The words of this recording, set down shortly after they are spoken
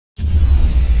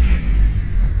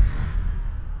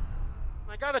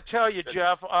got to tell you,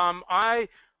 Jeff, I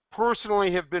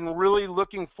personally have been really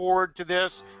looking forward to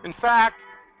this. In fact,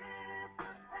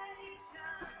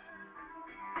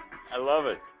 I love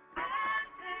it.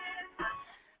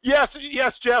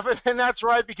 yes, Jeff, and that's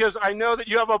right, because I know that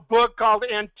you have a book called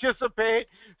Anticipate.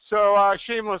 So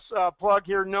shameless plug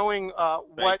here, knowing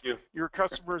what your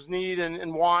customers need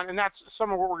and want, and that's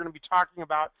some of what we're going to be talking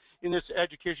about in this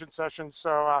education session.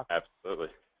 So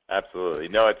absolutely.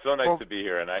 No, it's so nice to be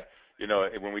here, and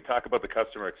when we talk about the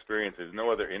customer experience, there's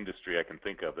no other industry I can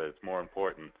think of that's more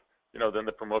important, than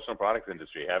the promotional products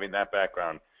industry. Having that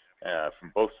background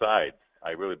from both sides,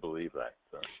 I really believe that.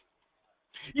 So.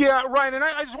 Yeah, right, and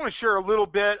I just want to share a little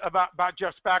bit about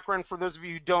Jeff's background. For those of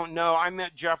you who don't know, I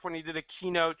met Jeff when he did a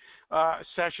keynote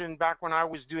session back when I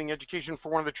was doing education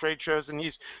for one of the trade shows, and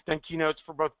he's done keynotes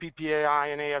for both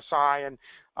PPAI and ASI,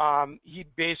 and he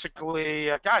basically,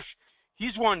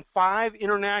 he's won 5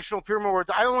 international Pyramid Awards.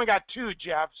 I only got 2,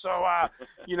 Jeff, so,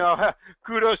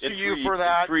 kudos to you for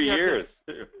that. In 3 years.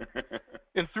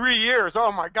 In 3 years,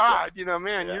 oh my God,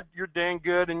 Yeah. you're dang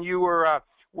good, and you were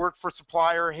worked for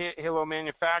supplier Halo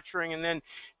Manufacturing, and then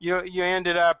you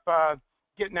ended up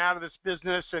getting out of this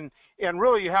business, and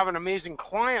really you have an amazing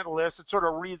client list. It sort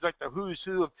of reads like the who's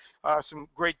who of some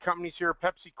great companies here: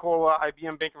 Pepsi Cola,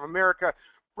 IBM, Bank of America,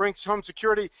 Brinks Home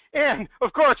Security, and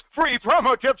of course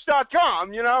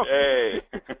freepromotips.com. Hey.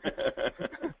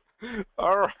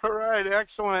 All right,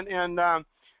 excellent. And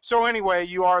so anyway,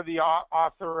 you are the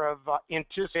author of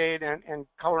Anticipate and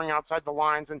Coloring Outside the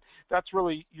Lines, and that's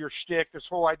really your shtick, this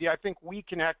whole idea. I think we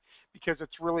connect because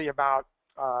it's really about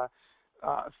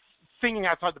thinking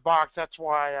outside the box. That's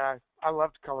why I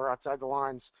love to color outside the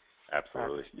lines.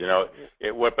 Absolutely.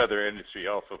 What better industry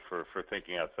also for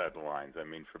thinking outside the lines? I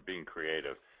mean, for being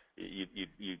creative.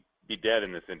 You'd be dead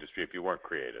in this industry if you weren't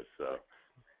creative, so...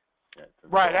 Yeah,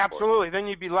 right, absolutely. Then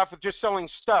you'd be left with just selling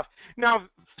stuff. Now,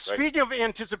 speaking of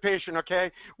anticipation, okay,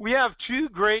 we have 2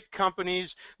 great companies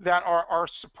that are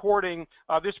supporting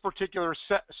this particular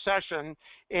session,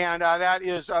 and that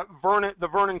is the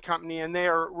Vernon Company, and they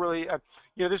are really,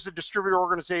 this is a distributor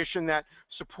organization that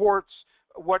supports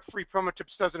what Free Promo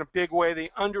Tips does in a big way.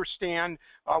 They understand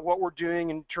what we're doing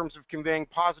in terms of conveying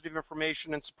positive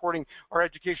information and supporting our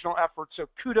educational efforts. So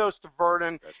kudos to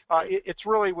Vernon. It's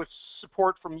really with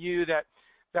support from you that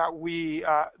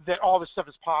all this stuff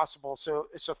is possible. So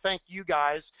thank you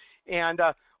guys. And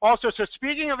also, so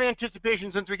speaking of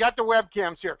anticipation, since we got the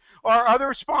webcams here, our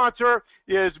other sponsor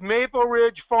is Maple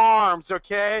Ridge Farms.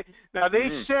 Okay, now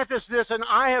they sent us this, and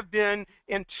I have been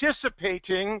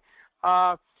anticipating.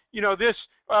 This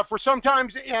for some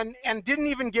times and didn't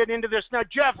even get into this. Now,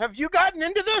 Jeff, have you gotten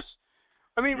into this?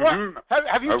 I mean, what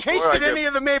have you tasted any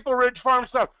of the Maple Ridge Farm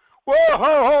stuff? Whoa,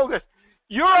 hold it.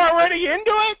 You're already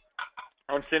into it?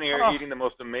 I'm sitting here eating the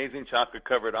most amazing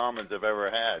chocolate-covered almonds I've ever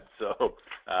had. So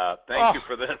thank you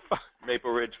for this,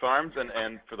 Maple Ridge Farms,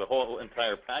 and for the whole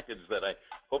entire package that I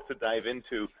hope to dive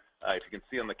into. If you can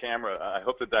see on the camera, I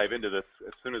hope to dive into this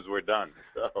as soon as we're done.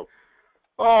 So.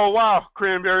 Oh, wow,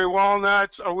 cranberry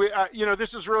walnuts. This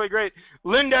is really great.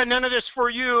 Linda, none of this for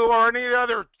you or any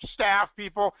other staff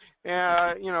people.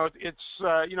 Hey,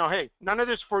 none of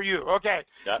this for you. Okay.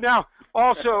 Yep. Now,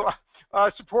 also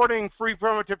supporting Free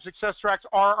Promo Tip Success Tracks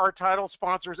are our title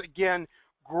sponsors. Again,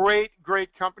 great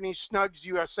companies, Snugs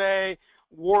USA,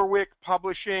 Warwick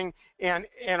Publishing, and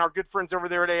our good friends over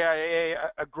there at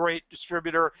AIA, a great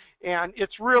distributor. And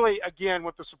it's really, again,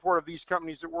 with the support of these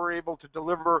companies that we're able to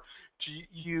deliver to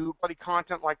you quality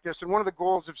content like this. And one of the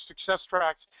goals of Success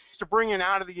Tracks is to bring in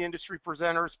out of the industry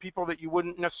presenters, people that you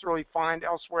wouldn't necessarily find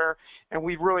elsewhere. And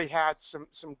we've really had some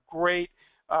great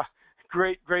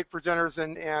presenters,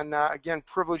 and again,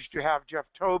 privileged to have Jeff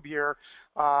Tobe here.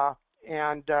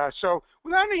 So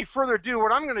without any further ado,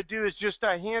 what I'm going to do is just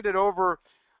hand it over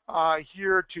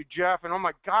here to Jeff. And oh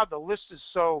my God, the list is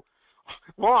so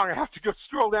long. I have to go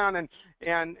scroll down and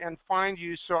find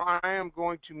you. So I am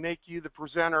going to make you the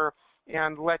presenter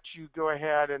and let you go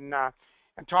ahead and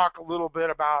talk a little bit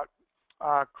about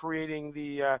creating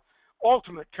the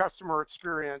ultimate customer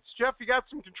experience. Jeff, you got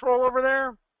some control over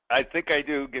there? I think I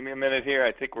do. Give me a minute here.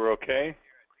 I think we're okay.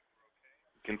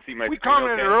 You can see my screen. We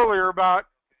commented earlier about.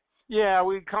 Yeah,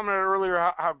 we commented earlier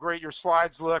how great your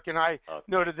slides look, and I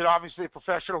noted that obviously a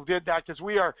professional did that because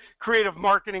we are creative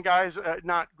marketing guys,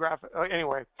 not graphic.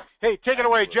 Anyway, hey, take it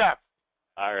away, Jeff.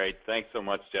 All right, thanks so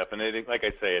much, Jeff. And like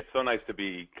I say, it's so nice to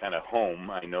be kind of home.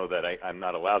 I know that I'm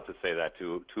not allowed to say that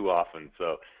too often,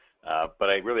 so but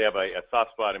I really have a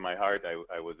soft spot in my heart.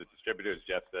 I was a distributor, as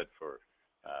Jeff said,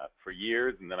 for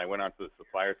years, and then I went on to the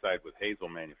supplier side with Hazel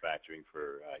Manufacturing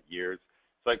for years.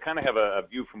 So I kind of have a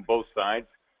view from both sides.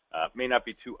 May not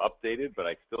be too updated, but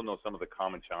I still know some of the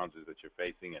common challenges that you're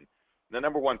facing. And the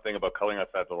number one thing about coloring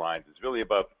outside the lines is really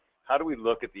about how do we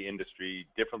look at the industry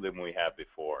differently than we have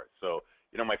before. So,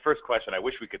 my first question, I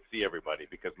wish we could see everybody,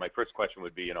 because my first question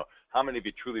would be, how many of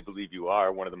you truly believe you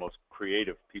are one of the most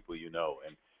creative people you know?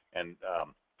 And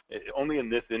only in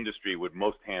this industry would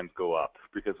most hands go up,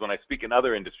 because when I speak in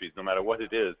other industries, no matter what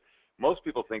it is, most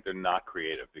people think they're not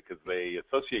creative because they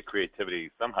associate creativity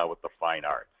somehow with the fine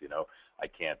arts. I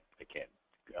can't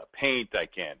paint, I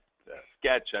can't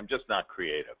sketch, I'm just not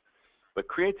creative. But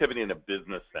creativity in a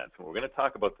business sense, what we're going to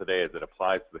talk about today as it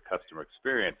applies to the customer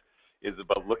experience, is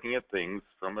about looking at things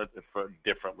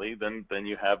differently than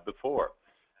you have before.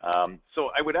 So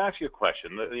I would ask you a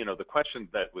question. The question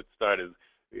that would start is,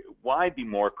 why be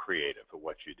more creative at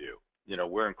what you do?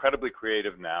 We're incredibly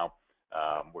creative now.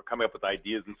 We're coming up with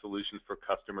ideas and solutions for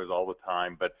customers all the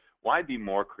time, but why be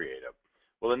more creative?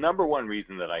 Well, the number one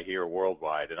reason that I hear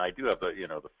worldwide, and I do have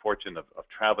the fortune of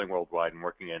traveling worldwide and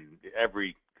working in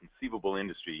every conceivable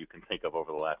industry you can think of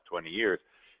over the last 20 years,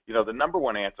 the number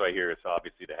one answer I hear is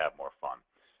obviously to have more fun.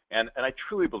 And I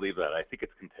truly believe that. I think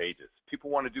it's contagious. People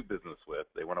want to do business with,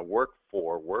 they want to work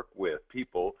with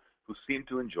people who seem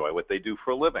to enjoy what they do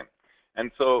for a living.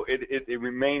 And so it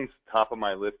remains top of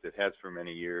my list. It has for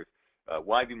many years.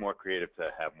 Why be more creative to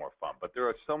have more fun? But there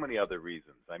are so many other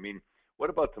reasons. I mean, what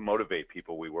about to motivate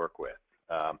people we work with?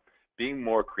 Being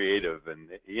more creative and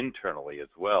internally as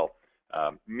well,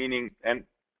 meaning, and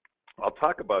I'll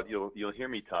talk about, you'll hear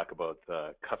me talk about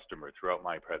customer throughout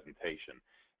my presentation,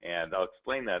 and I'll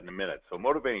explain that in a minute. So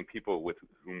motivating people with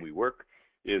whom we work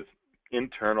is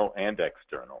internal and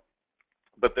external.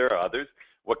 But there are others.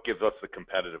 What gives us the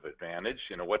competitive advantage?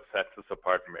 What sets us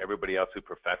apart from everybody else who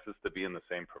professes to be in the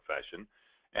same profession?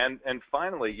 And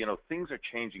finally, things are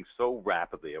changing so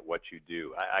rapidly at what you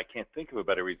do. I can't think of a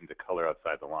better reason to color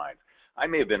outside the lines. I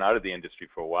may have been out of the industry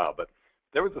for a while, but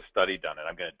there was a study done, and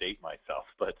I'm going to date myself,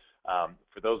 but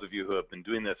for those of you who have been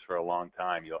doing this for a long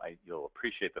time, you'll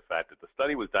appreciate the fact that the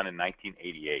study was done in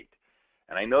 1988.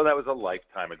 And I know that was a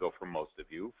lifetime ago for most of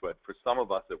you, but for some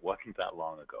of us, it wasn't that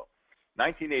long ago.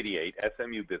 1988,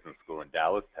 SMU Business School in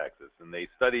Dallas, Texas, and they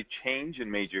studied change in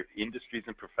major industries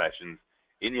and professions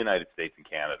in the United States and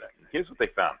Canada. And here's what they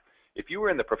found. If you were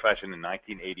in the profession in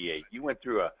 1988, you went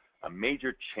through a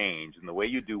major change in the way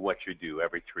you do what you do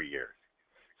every 3 years.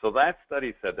 So that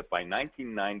study said that by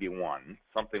 1991,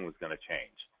 something was going to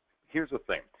change. Here's the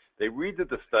thing. They redid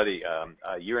the study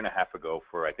a year and a half ago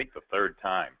for, I think, the third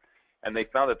time. And they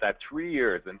found that 3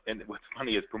 years, and what's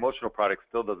funny is promotional products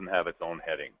still doesn't have its own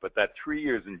heading, but that 3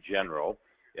 years in general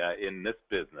in this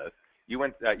business,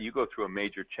 you go through a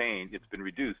major change, it's been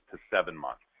reduced to 7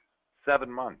 months.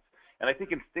 7 months. And I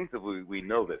think instinctively we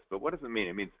know this, but what does it mean?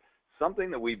 It means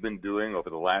something that we've been doing over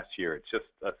the last year, it's just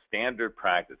a standard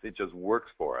practice, it just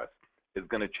works for us, is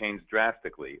going to change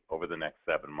drastically over the next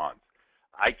 7 months.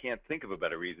 I can't think of a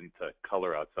better reason to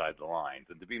color outside the lines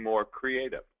and to be more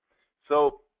creative.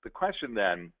 So the question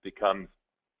then becomes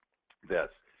this.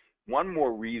 One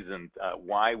more reason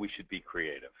why we should be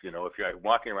creative. If you're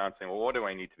walking around saying, well, what do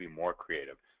I need to be more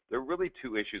creative? There are really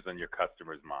two issues on your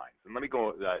customers' minds. And let me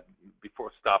go,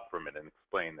 stop for a minute and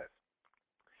explain this.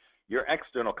 Your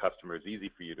external customer is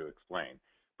easy for you to explain.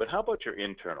 But how about your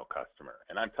internal customer?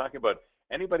 And I'm talking about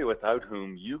anybody without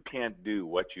whom you can't do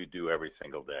what you do every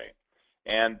single day.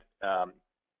 And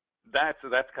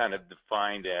that's kind of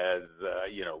defined as,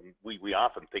 we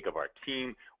often think of our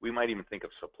team. We might even think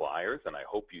of suppliers, and I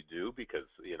hope you do, because,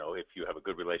 if you have a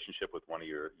good relationship with one of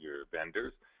your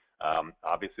vendors,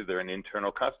 obviously they're an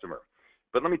internal customer.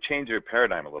 But let me change your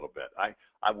paradigm a little bit.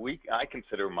 I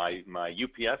consider my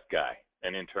UPS guy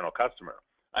an internal customer.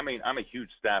 I mean, I'm a huge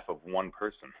staff of one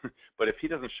person, but if he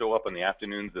doesn't show up in the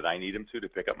afternoons that I need him to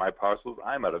pick up my parcels,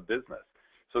 I'm out of business.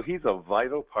 So he's a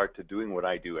vital part to doing what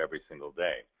I do every single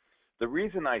day. The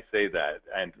reason I say that,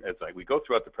 and as we go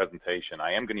throughout the presentation,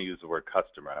 I am going to use the word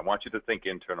customer, and I want you to think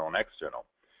internal and external.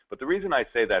 But the reason I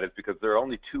say that is because there are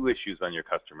only two issues on your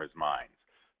customers' minds.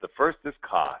 The first is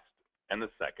cost, and the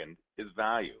second is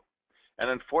value. And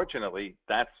unfortunately,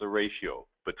 that's the ratio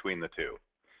between the two.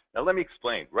 Now let me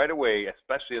explain. Right away,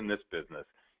 especially in this business,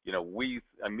 we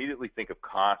immediately think of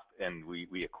cost and we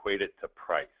equate it to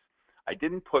price. I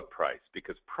didn't put price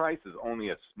because price is only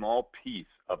a small piece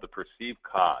of the perceived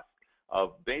cost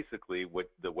of basically what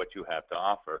you have to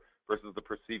offer versus the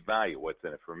perceived value, what's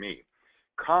in it for me.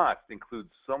 Cost includes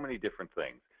so many different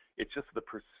things. It's just the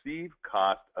perceived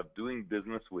cost of doing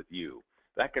business with you.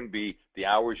 That can be the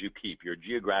hours you keep, your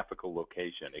geographical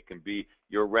location. It can be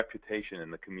your reputation in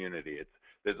the community.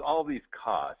 There's all these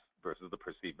costs versus the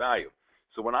perceived value.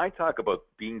 So when I talk about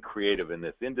being creative in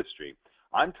this industry,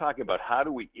 I'm talking about how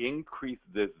do we increase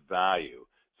this value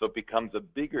so it becomes a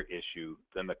bigger issue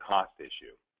than the cost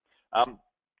issue.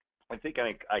 I think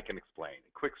I can explain.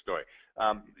 Quick story.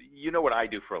 You know what I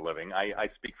do for a living. I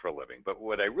speak for a living, but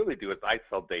what I really do is I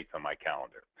sell dates on my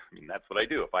calendar. I mean, that's what I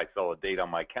do. If I sell a date on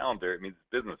my calendar, it means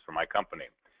business for my company.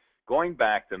 Going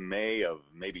back to May of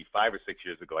maybe 5 or 6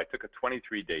 years ago, I took a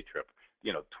 23-day trip,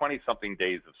 20-something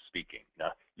days of speaking.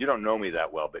 Now, you don't know me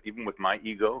that well, but even with my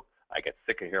ego, I get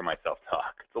sick of hearing myself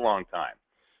talk. It's a long time.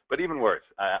 But even worse,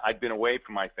 I'd been away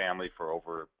from my family for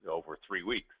over 3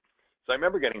 weeks. So I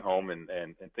remember getting home and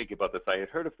thinking about this. I had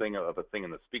heard of a thing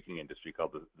in the speaking industry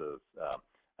called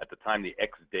at the time, the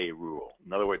X-day rule.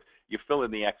 In other words, you fill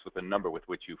in the X with a number with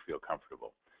which you feel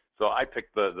comfortable. So I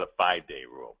picked the 5-day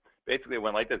rule. Basically, it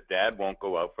went like this: Dad won't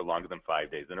go out for longer than 5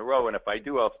 days in a row, and if I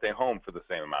do, I'll stay home for the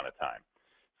same amount of time.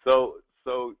 So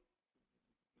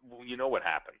well, you know what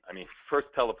happened. I mean, first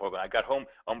telephone, I got home.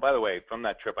 By the way, from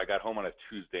that trip, I got home on a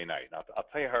Tuesday night. Now, I'll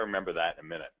tell you how I remember that in a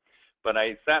minute. But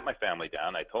I sat my family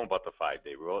down. I told them about the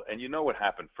 5-day rule, and you know what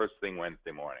happened first thing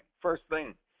Wednesday morning? First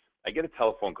thing, I get a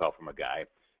telephone call from a guy,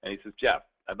 and he says, Jeff,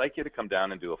 I'd like you to come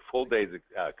down and do a full day's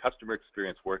customer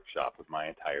experience workshop with my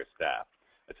entire staff.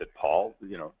 I said, Paul,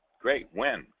 great.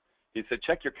 When? He said,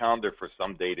 check your calendar for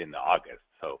some date in August.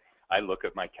 So I look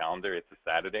at my calendar. It's a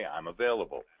Saturday. I'm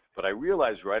available. But I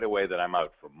realized right away that I'm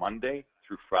out from Monday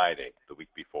through Friday the week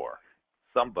before.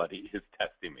 Somebody is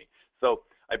testing me. So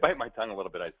I bite my tongue a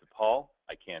little bit. I said, Paul,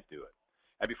 I can't do it.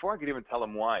 And before I could even tell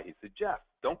him why, he said, Jeff,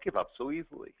 don't give up so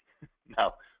easily.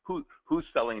 Now, who's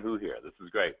selling who here? This is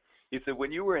great. He said,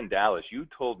 when you were in Dallas, you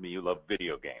told me you love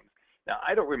video games. Now,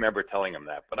 I don't remember telling him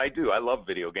that, but I do. I love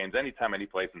video games. Anytime, any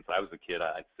place, since I was a kid,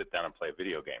 I'd sit down and play a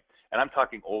video game. And I'm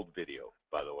talking old video,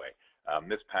 by the way.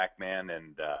 Miss Pac-Man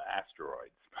and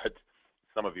Asteroids. But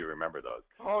some of you remember those.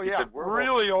 Oh, yeah.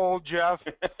 Really old, Jeff.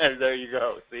 There you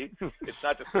go. See? It's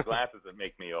not just the glasses that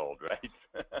make me old,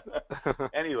 right?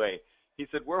 Anyway, he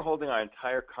said, we're holding our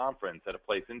entire conference at a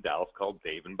place in Dallas called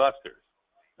Dave & Buster's.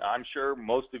 Now, I'm sure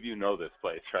most of you know this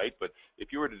place, right? But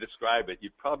if you were to describe it,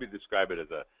 you'd probably describe it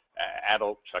as a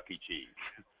adult Chuck E. Cheese.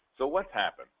 So what's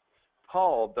happened?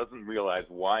 Paul doesn't realize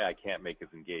why I can't make his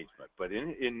engagement, but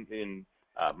in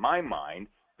my mind,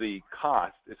 the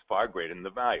cost is far greater than the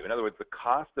value. In other words, the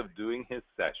cost of doing his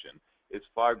session is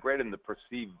far greater than the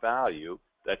perceived value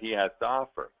that he has to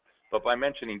offer. But by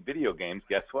mentioning video games,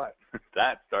 guess what?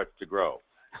 That starts to grow.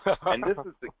 And this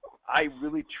is I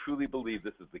really truly believe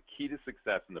this is the key to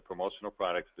success in the promotional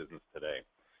products business today.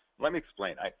 Let me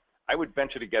explain. I would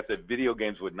venture to guess that video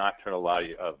games would not turn a lot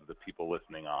of the people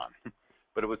listening on.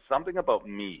 But it was something about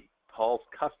me, Paul's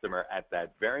customer, at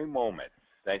that very moment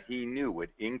that he knew would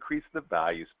increase the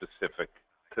value specific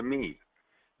to me.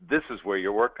 This is where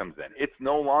your work comes in. It's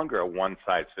no longer a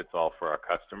one-size-fits-all for our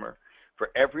customer. For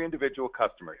every individual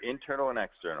customer, internal and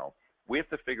external, we have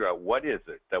to figure out what is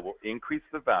it that will increase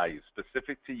the value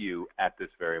specific to you at this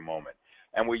very moment.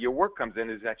 And where your work comes in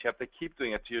is that you have to keep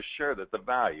doing it to assure that the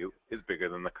value is bigger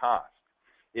than the cost.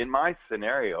 In my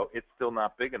scenario, it's still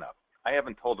not big enough. I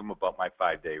haven't told him about my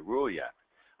 5-day rule yet.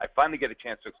 I finally get a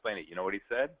chance to explain it. You know what he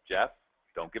said? Jeff,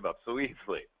 don't give up so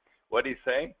easily. What did he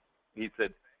say? He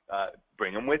said,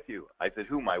 bring him with you. I said,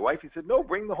 who, my wife? He said, no,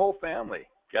 bring the whole family.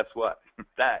 Guess what?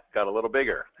 That got a little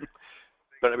bigger.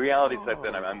 But in reality,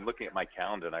 then I'm looking at my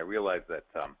calendar, and I realized that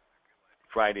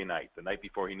Friday night, the night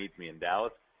before he needs me in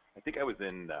Dallas, I think I was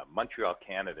in Montreal,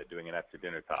 Canada, doing an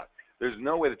after-dinner talk. There's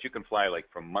no way that you can fly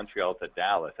from Montreal to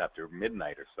Dallas after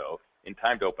midnight or so in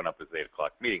time to open up this 8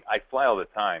 o'clock meeting. I fly all the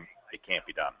time. It can't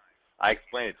be done. I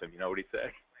explained it to him. You know what he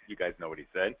said? You guys know what he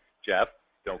said. Jeff,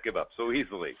 don't give up so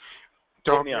easily.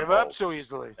 Don't give up so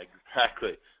easily.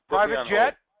 Exactly. Private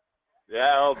jet?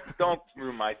 Yeah, well, don't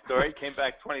ruin my story. Came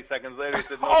back 20 seconds later. He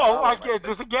said, no problem. Okay,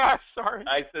 there's a gas. Sorry.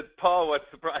 I said, Paul, what's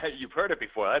the problem? You've heard it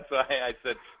before. That's why I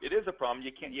said, it is a problem.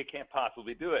 You can't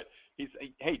possibly do it. He said,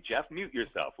 hey, Jeff, mute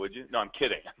yourself, would you? No, I'm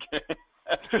kidding.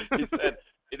 He said,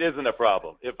 it isn't a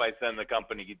problem if I send the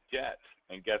company jet.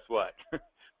 And guess what?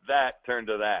 That turned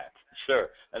to that. Sure.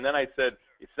 And then I said,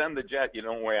 you send the jet, you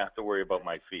don't have to worry about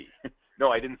my fee. No,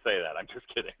 I didn't say that. I'm just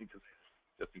kidding.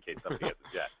 Just in case somebody has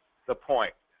a jet. The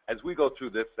point. As we go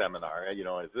through this seminar,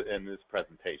 in this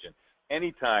presentation,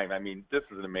 anytime, this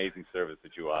is an amazing service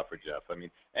that you offer, Jeff.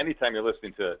 Anytime you're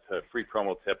listening to free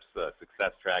promo tips,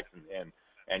 success tracks,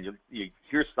 and you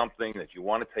hear something that you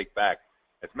want to take back,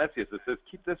 as messy as this is,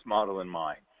 keep this model in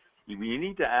mind. We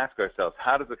need to ask ourselves,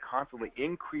 how does it constantly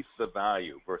increase the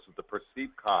value versus the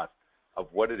perceived cost of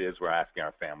what it is we're asking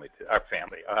our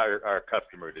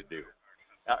customer to do?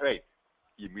 All right.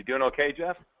 We doing okay,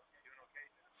 Jeff?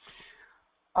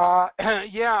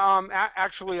 Yeah,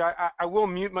 actually, I will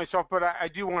mute myself, but I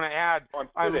do want to add, Oh,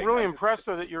 I'm really impressed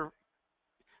though that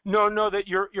that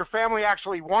your family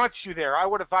actually wants you there. I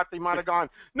would have thought they might have gone,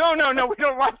 no, we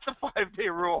don't like the 5-day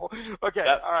rule. Okay,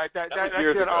 all right, that's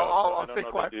years it. ago, I'll I don't stay know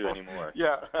if quiet they do anymore.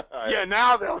 Yeah, Right. yeah.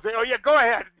 Now they'll say, oh yeah, go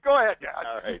ahead, Dad.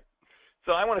 All right.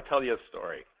 So I want to tell you a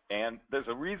story, and there's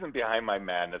a reason behind my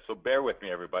madness. So bear with me,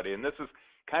 everybody. And this is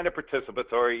kind of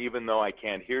participatory, even though I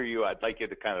can't hear you. I'd like you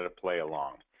to kind of play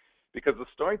along, because the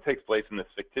story takes place in this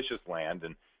fictitious land,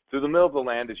 and through the middle of the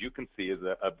land, as you can see, is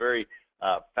a very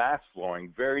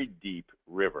fast-flowing, very deep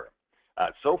river.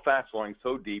 So fast-flowing,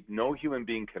 so deep, no human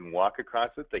being can walk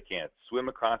across it. They can't swim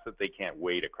across it. They can't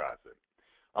wade across it.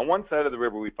 On one side of the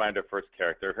river, we find our first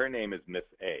character. Her name is Miss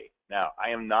A. Now, I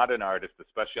am not an artist,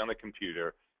 especially on the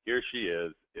computer. Here she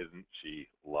is. Isn't she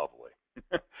lovely?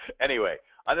 Anyway,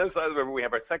 on the other side of the river, we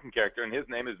have our second character, and his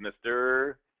name is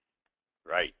Mr.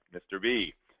 Right, Mr.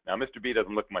 B. Now, Mr. B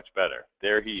doesn't look much better.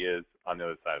 There he is on the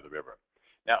other side of the river.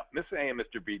 Now, Miss A and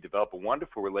Mr. B develop a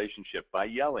wonderful relationship by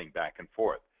yelling back and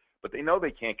forth, but they know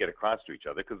they can't get across to each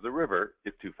other because the river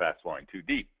is too fast-flowing, too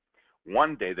deep.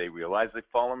 One day they realize they've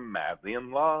fallen madly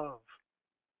in love.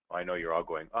 Well, I know you're all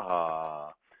going,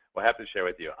 Well, I have to share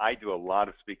with you, I do a lot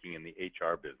of speaking in the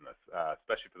HR business,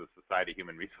 especially for the Society of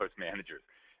Human Resource Managers.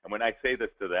 And when I say this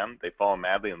to them, they fall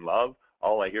madly in love,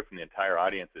 all I hear from the entire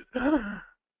audience is,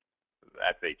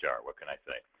 that's HR, what can I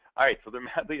say? All right, so they're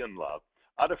madly in love.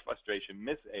 Out of frustration,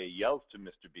 Miss A yells to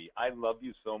Mr. B, I love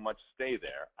you so much, stay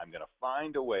there. I'm going to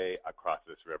find a way across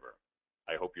this river.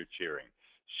 I hope you're cheering.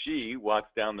 She walks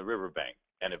down the riverbank,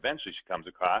 and eventually she comes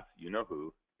across, you know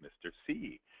who, Mr.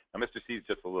 C. Now, Mr. C is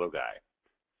just a little guy.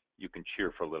 You can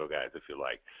cheer for little guys if you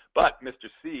like. But Mr.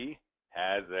 C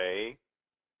has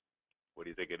what do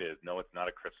you think it is? No, it's not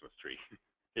a Christmas tree.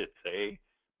 It's a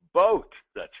boat.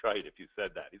 That's right, if you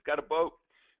said that. He's got a boat.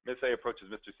 Miss A approaches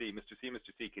Mr. C. Mr.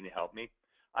 C, can you help me?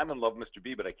 I'm in love with Mr.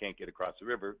 B, but I can't get across the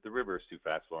river. The river is too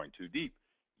fast-flowing, too deep.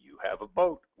 You have a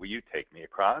boat. Will you take me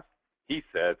across? He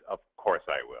says, of course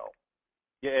I will.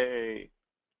 Yay.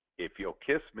 If you'll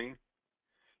kiss me.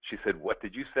 She said, what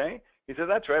did you say? He said,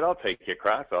 that's right, I'll take you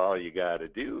across. All you got to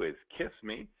do is kiss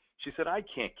me. She said, I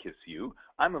can't kiss you.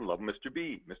 I'm in love with Mr.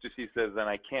 B. Mr. C says, then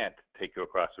I can't take you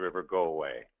across the river. Go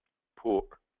away. Poor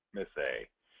Miss A.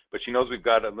 But she knows we've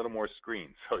got a little more screen.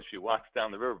 So she walks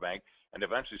down the riverbank, and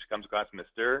eventually she comes across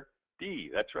Mr.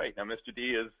 D. That's right. Now, Mr.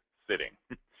 D is sitting.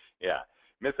 Yeah.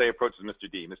 Miss A approaches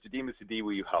Mr. D. Mr. D,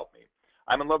 will you help me?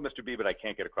 I'm in love with Mr. B, but I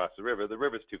can't get across the river. The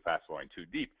river's too fast-flowing, too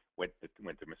deep. Went to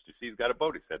Mr. C. He's got a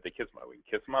boat. He said, they kiss me. We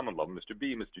can kiss him. I'm in love with Mr.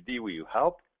 B. Mr. D, will you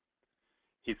help?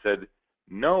 He said,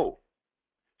 no.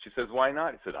 She says, why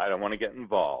not? He said, I don't want to get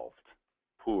involved.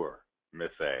 Poor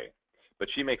Miss A. But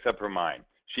she makes up her mind.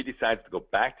 She decides to go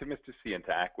back to Mr. C and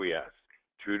to acquiesce.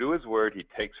 True to his word, he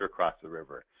takes her across the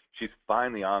river. She's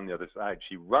finally on the other side.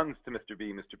 She runs to Mr.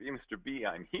 B. Mr. B, Mr. B,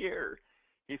 I'm here.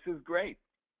 He says, great.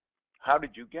 How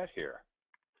did you get here?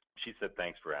 She said,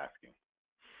 thanks for asking.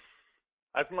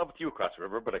 I was in love with you across the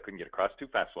river, but I couldn't get across. Too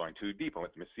fast-flowing, too deep. I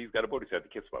went to Mr. C. He's got a boat. He said, the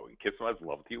kiss boat. We can kiss him. I was in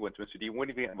love with you. Went to Mr. D. When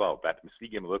did you get involved? Back to Mr. C.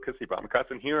 Gave him a little kiss. He brought me across,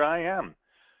 and here I am.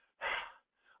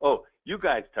 Oh, you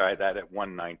guys tried that at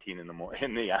 1:19 in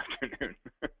the afternoon.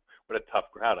 What a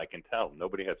tough crowd, I can tell.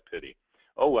 Nobody has pity.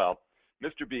 Oh, well,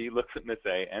 Mr. B looks at Miss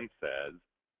A and says,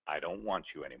 I don't want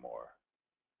you anymore.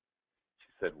 She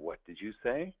said, what did you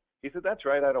say? He said, that's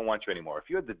right, I don't want you anymore. If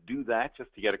you had to do that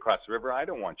just to get across the river, I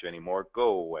don't want you anymore. Go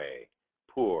away.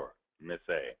 Poor Miss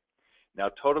A. Now,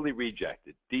 totally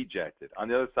rejected, dejected, on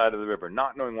the other side of the river,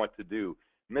 not knowing what to do,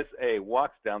 Miss A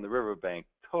walks down the riverbank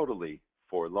totally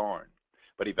forlorn.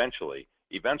 But eventually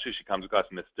she comes across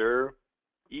Mr.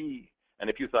 E. And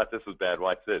if you thought this was bad,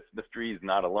 watch this. Mr. E is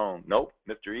not alone. Nope,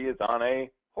 Mr. E is on a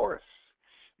horse.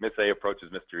 Miss A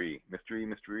approaches Mr. E.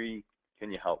 Mr. E,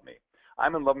 can you help me?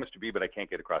 I'm in love with Mr. B, but I can't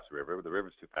get across the river. The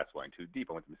river's too fast-flowing, too deep.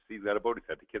 I went to Mr. C. He's got a boat. He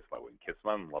said to kiss him. I wouldn't kiss him.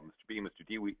 I'm in love with Mr. B. Mr.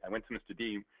 D, I went to Mr.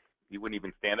 D. He wouldn't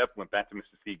even stand up. Went back to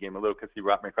Mr. C. Gave him a little kiss. He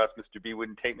brought me across. Mr. B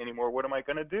wouldn't take me anymore. What am I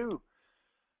going to do?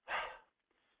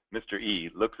 Mr. E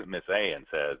looks at Miss A and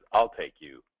says, I'll take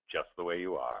you just the way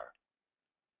you are.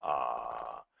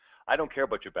 I don't care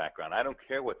about your background. I don't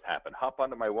care what's happened. Hop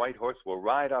onto my white horse. We'll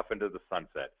ride off into the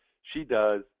sunset. She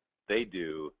does. They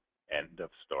do. End of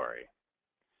story.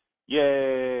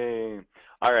 Yay.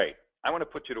 All right. I want to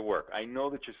put you to work. I know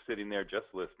that you're sitting there just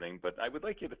listening, but I would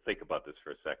like you to think about this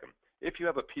for a second. If you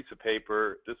have a piece of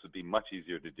paper, this would be much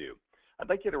easier to do. I'd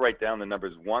like you to write down the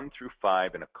numbers 1 through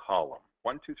 5 in a column.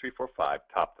 1, 2, 3, 4, 5,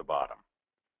 top to bottom.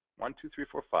 1, 2, 3,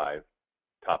 4, 5,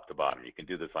 top to bottom. You can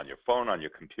do this on your phone, on your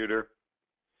computer.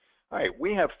 All right,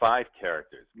 we have 5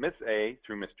 characters, Miss A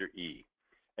through Mr. E.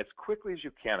 as quickly as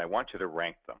you can, I want you to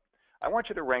rank them. I want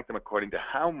you to rank them according to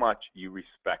how much you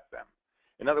respect them.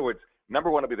 In other words,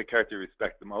 number 1 will be the character you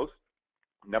respect the most.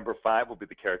 Number 5 will be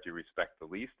the character you respect the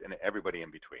least, and everybody in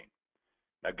between.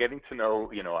 Now, getting to know,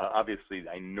 obviously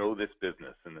I know this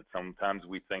business, and that sometimes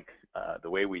we think the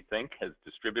way we think as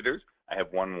distributors. I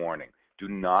have one warning. Do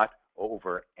not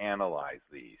overanalyze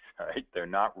these, all right? They're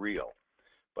not real.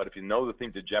 But if you know the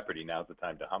themes of Jeopardy, now's the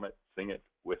time to hum it, sing it,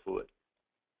 whistle it.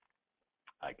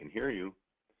 I can hear you.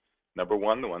 Number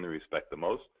 1, the one that you respect the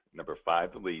most. Number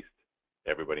 5, the least.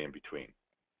 Everybody in between.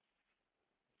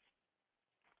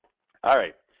 All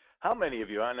right. How many of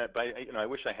you, I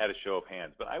wish I had a show of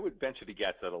hands, but I would venture to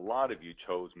guess that a lot of you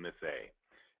chose Miss A.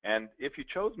 And if you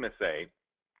chose Miss A,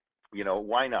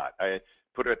 why not? I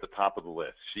put her at the top of the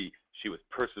list. She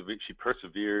persevered,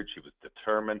 she was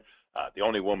determined, the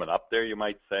only woman up there, you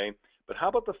might say. But how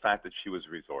about the fact that she was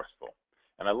resourceful?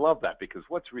 And I love that, because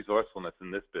what's resourcefulness in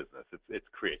this business? It's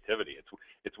creativity.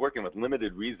 It's working with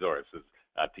limited resources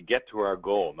to get to our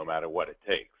goal, no matter what it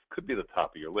takes. Could be the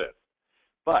top of your list.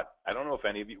 But I don't know if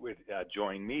any of you would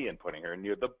join me in putting her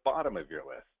near the bottom of your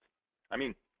list. I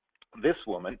mean, this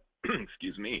woman,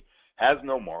 excuse me, has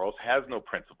no morals, has no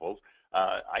principles.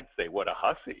 I'd say, what a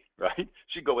hussy, right?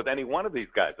 She'd go with any one of these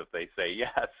guys if they say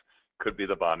yes. Could be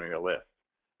the bottom of your list.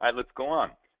 All right, let's go on.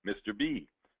 Mr. B.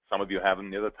 Some of you have him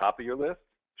near the top of your list.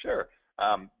 Sure.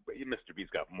 Mr. B's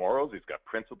got morals, he's got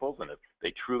principles, and if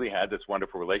they truly had this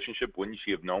wonderful relationship, wouldn't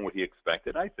she have known what he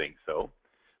expected? I think so.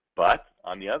 But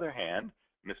on the other hand,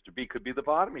 Mr. B could be the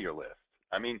bottom of your list.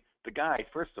 I mean, the guy,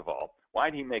 first of all, why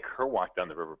did he make her walk down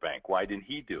the riverbank? Why didn't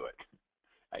he do it?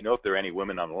 I know if there are any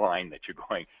women on the line that you're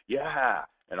going, yeah,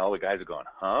 and all the guys are going,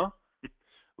 huh?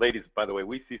 Ladies, by the way,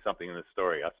 we see something in this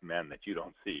story, us men, that you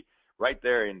don't see. Right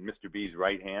there in Mr. B's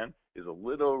right hand is a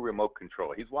little remote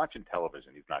control. He's watching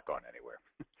television. He's not going anywhere.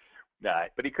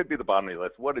 But he could be the bottom of your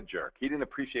list. What a jerk. He didn't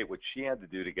appreciate what she had to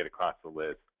do to get across the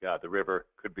river.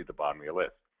 Could be the bottom of your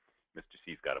list. Mr.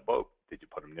 C's got a boat. Did you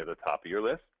put him near the top of your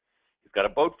list? He's got a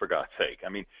boat, for God's sake. I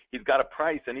mean, he's got a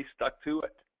price, and he's stuck to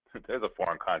it. There's a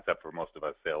foreign concept for most of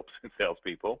us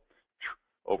salespeople.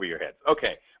 Over your heads.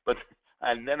 Okay,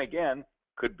 and then again,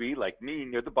 could be like me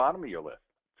near the bottom of your list.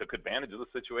 Took advantage of the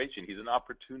situation. He's an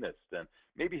opportunist, and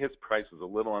maybe his price was a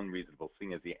little unreasonable,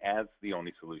 seeing as he has the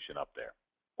only solution up there.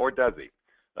 Or does he?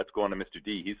 Let's go on to Mr.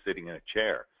 D. He's sitting in a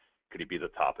chair. Could he be the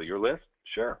top of your list?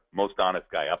 Sure. Most honest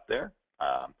guy up there.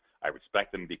 I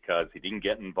respect him because he didn't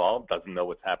get involved, doesn't know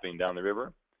what's happening down the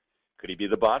river. Could he be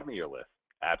the bottom of your list?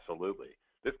 Absolutely.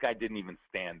 This guy didn't even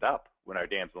stand up when our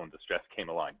damsel in distress came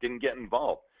along. Didn't get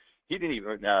involved. He didn't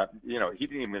even, he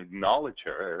didn't even acknowledge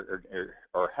her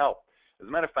or help. As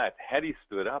a matter of fact, had he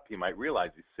stood up, he might realize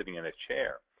he's sitting in a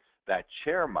chair. That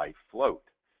chair might float.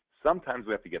 Sometimes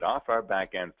we have to get off our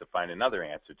back ends to find another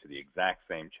answer to the exact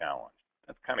same challenge.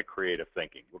 That's kind of creative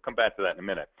thinking. We'll come back to that in a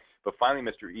minute. But finally,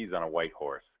 Mr. E's on a white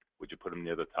horse. Would you put him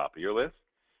near the top of your list?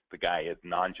 The guy is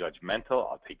non-judgmental.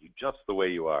 I'll take you just the way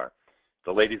you are.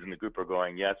 The ladies in the group are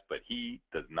going, yes, but he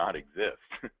does not exist.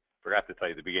 Forgot to tell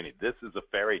you at the beginning, this is a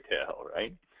fairy tale,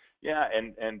 right? Yeah,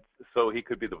 and so he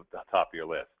could be the top of your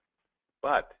list.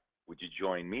 But would you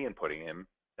join me in putting him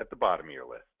at the bottom of your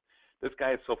list? This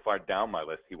guy is so far down my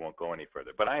list, he won't go any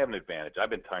further. But I have an advantage. I've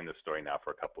been telling this story now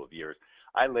for a couple of years.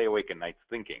 I lay awake at nights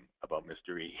thinking about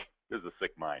Mr. E. This is a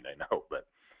sick mind, I know, but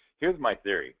here's my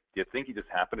theory. Do you think he just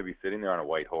happened to be sitting there on a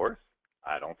white horse?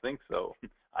 I don't think so.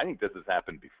 I think this has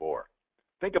happened before.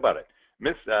 Think about it.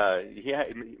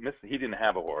 He didn't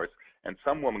have a horse, and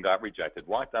some woman got rejected,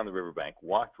 walked down the riverbank,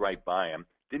 walked right by him,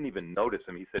 didn't even notice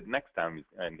him. He said, next time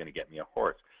I'm going to get me a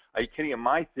horse. Are you kidding? In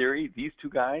my theory, these two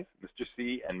guys, Mr.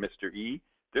 C and Mr. E,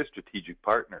 they're strategic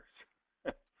partners.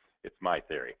 It's my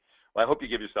theory. Well, I hope you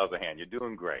give yourselves a hand. You're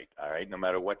doing great, all right, no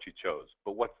matter what you chose.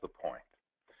 But what's the point?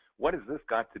 What has this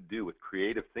got to do with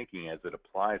creative thinking as it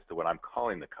applies to what I'm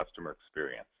calling the customer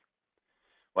experience?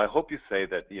 Well, I hope you say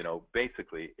that,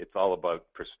 basically it's all about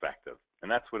perspective.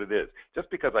 And that's what it is. Just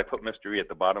because I put Mr. E at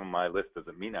the bottom of my list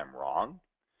doesn't mean I'm wrong.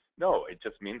 No, it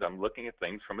just means I'm looking at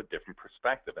things from a different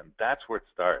perspective. And that's where it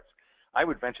starts. I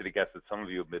would venture to guess that some of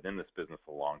you have been in this business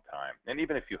a long time. And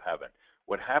even if you haven't,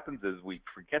 what happens is we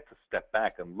forget to step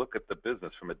back and look at the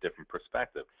business from a different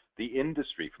perspective, the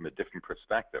industry from a different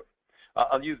perspective.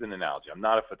 I'll use an analogy. I'm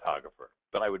not a photographer,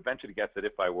 but I would venture to guess that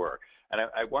if I were, and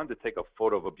I wanted to take a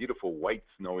photo of a beautiful white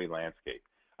snowy landscape,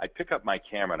 I'd pick up my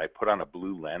camera and I'd put on a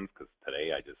blue lens, because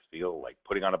today I just feel like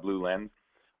putting on a blue lens.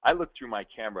 I look through my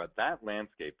camera, that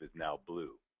landscape is now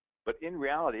blue. But in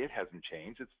reality, it hasn't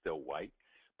changed. It's still white.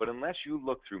 But unless you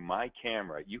look through my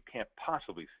camera, you can't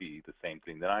possibly see the same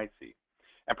thing that I see.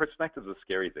 And perspective is a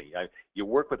scary thing. You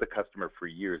work with a customer for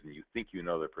years and you think you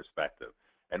know their perspective.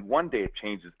 And one day it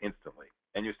changes instantly.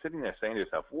 And you're sitting there saying to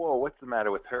yourself, whoa, what's the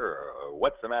matter with her? Or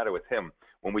what's the matter with him?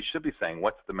 When we should be saying,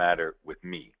 what's the matter with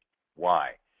me?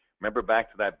 Why? Remember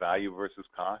back to that value versus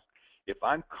cost? If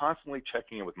I'm constantly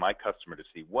checking in with my customer to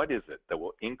see what is it that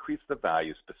will increase the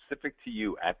value specific to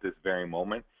you at this very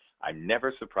moment, I'm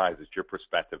never surprised that your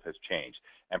perspective has changed.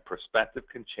 And perspective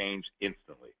can change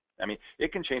instantly. I mean,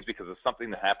 it can change because of something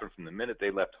that happened from the minute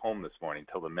they left home this morning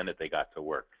till the minute they got to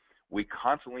work. We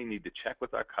constantly need to check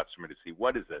with our customer to see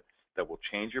what is it that will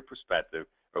change your perspective,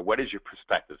 or what is your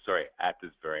perspective, at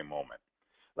this very moment.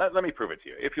 Let me prove it to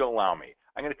you. If you'll allow me,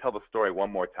 I'm going to tell the story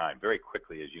one more time, very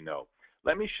quickly, as you know.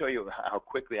 Let me show you how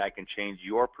quickly I can change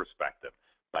your perspective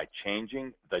by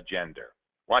changing the gender.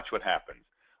 Watch what happens.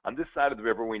 On this side of the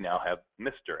river, we now have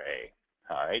Mr.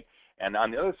 A, all right? And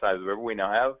on the other side of the river, we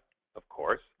now have, of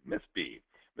course, Miss B.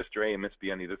 Mr. A and Miss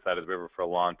B on either side of the river for a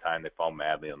long time. They fall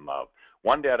madly in love.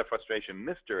 One day out of frustration,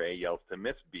 Mr. A yells to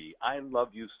Miss B, I love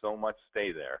you so much,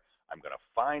 stay there. I'm going to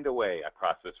find a way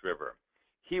across this river.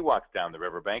 He walks down the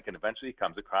riverbank and eventually he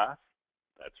comes across,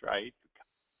 that's right,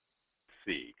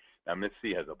 C. Now, Miss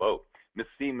C has a boat. Miss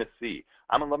C,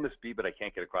 I'm in love with Miss B, but I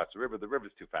can't get across the river. The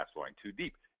river's too fast flowing, too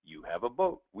deep. You have a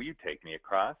boat. Will you take me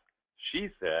across? She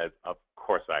says, of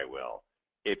course I will.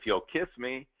 If you'll kiss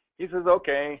me. He says,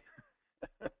 okay.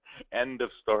 End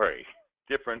of story.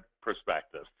 Different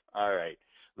perspective. All right,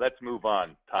 let's move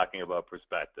on talking about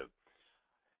perspective.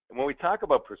 When we talk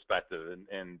about perspective,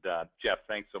 and Jeff,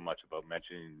 thanks so much about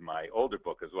mentioning my older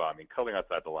book as well. I mean, Coloring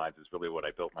Outside the Lines is really what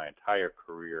I built my entire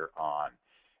career on.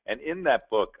 And in that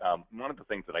book, one of the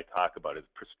things that I talk about is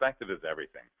perspective is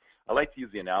everything. I like to use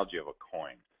the analogy of a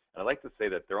coin. And I like to say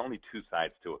that there are only two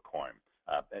sides to a coin.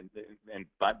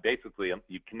 But basically,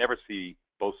 you can never see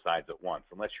both sides at once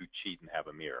unless you cheat and have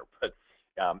a mirror. But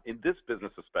in this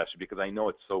business especially, because I know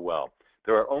it so well,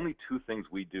 there are only two things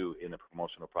we do in the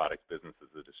promotional products business as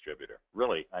a distributor.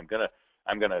 Really, I'm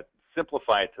gonna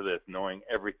simplify it to this, knowing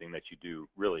everything that you do,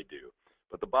 really do.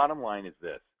 But the bottom line is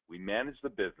this: we manage the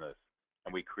business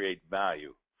and we create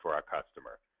value for our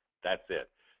customer. That's it.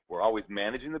 We're always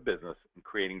managing the business and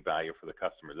creating value for the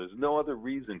customer. There's no other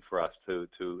reason for us to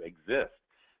exist.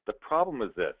 The problem is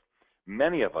this: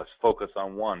 many of us focus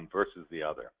on one versus the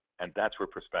other, and that's where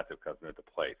perspective comes into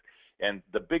place. And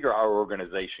the bigger our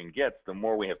organization gets, the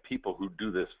more we have people who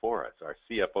do this for us. Our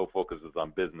CFO focuses on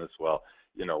business while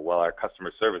our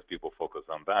customer service people focus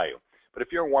on value. But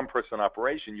if you're a one-person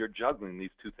operation, you're juggling these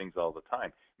two things all the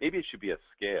time. Maybe it should be a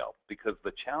scale, because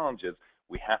the challenge is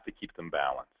we have to keep them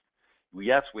balanced.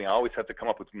 Yes, we always have to come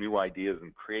up with new ideas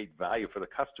and create value for the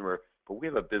customer, but we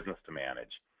have a business to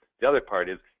manage. The other part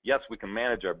is, yes, we can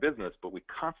manage our business, but we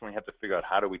constantly have to figure out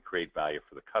how do we create value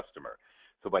for the customer.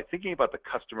 So by thinking about the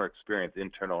customer experience,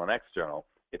 internal and external,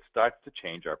 it starts to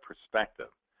change our perspective.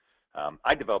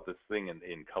 I developed this thing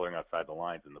in Coloring Outside the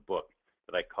Lines in the book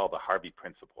that I call the Harvey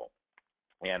Principle.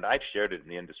 And I've shared it in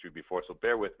the industry before, so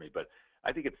bear with me, but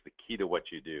I think it's the key to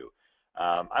what you do.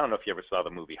 I don't know if you ever saw the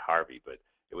movie Harvey, but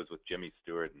it was with Jimmy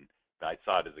Stewart, and I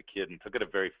saw it as a kid and took it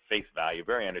at very face value,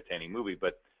 very entertaining movie.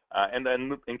 But and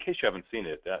then, in case you haven't seen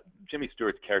it, Jimmy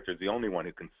Stewart's character is the only one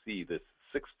who can see this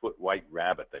 6-foot white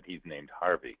rabbit that he's named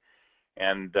Harvey.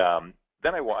 And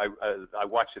then I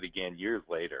watched it again years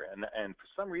later, and for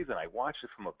some reason I watched it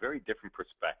from a very different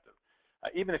perspective.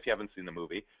 Even if you haven't seen the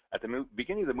movie, at the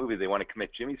beginning of the movie, they want to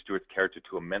commit Jimmy Stewart's character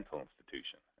to a mental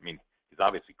institution. I mean, he's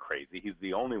obviously crazy. He's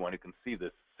the only one who can see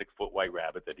this 6-foot white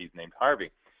rabbit that he's named Harvey.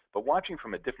 But watching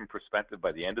from a different perspective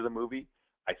by the end of the movie,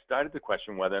 I started to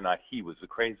question whether or not he was the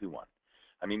crazy one.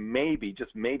 I mean, maybe,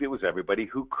 just maybe it was everybody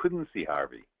who couldn't see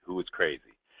Harvey who was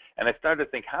crazy. And I started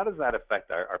to think, how does that affect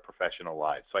our professional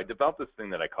lives? So I developed this thing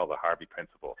that I call the Harvey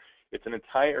Principle. It's an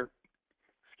entire,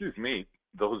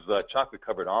 those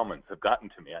chocolate-covered almonds have gotten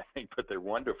to me, I think, but they're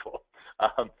wonderful.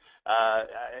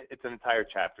 It's an entire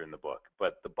chapter in the book.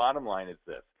 But the bottom line is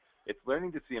this: it's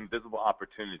learning to see invisible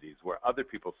opportunities where other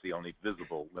people see only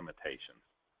visible limitations.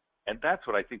 And that's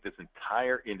what I think this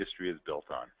entire industry is built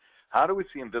on. How do we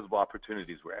see invisible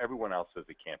opportunities where everyone else says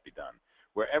it can't be done?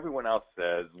 Where everyone else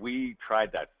says, we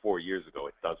tried that 4 years ago,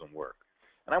 it doesn't work.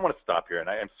 And I want to stop here, and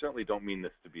I certainly don't mean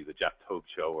this to be the Jeff Tobe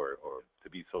show or to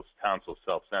be so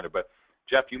self-centered, but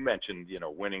Jeff, you mentioned,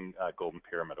 winning Golden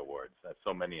Pyramid Awards,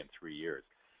 so many in 3 years.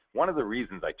 One of the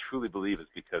reasons I truly believe is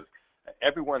because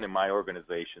everyone in my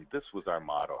organization, this was our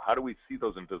motto. How do we see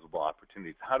those invisible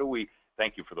opportunities? How do we,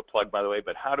 thank you for the plug, by the way,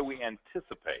 but how do we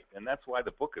anticipate? And that's why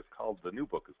the new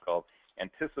book is called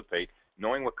Anticipate,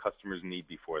 Knowing What Customers Need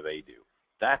Before They Do.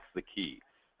 That's the key.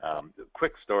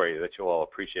 Quick story that you'll all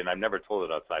appreciate, and I've never told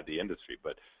it outside the industry,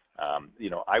 but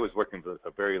I was working with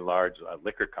a very large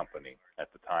liquor company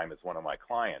at the time as one of my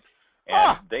clients,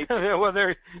 and they well,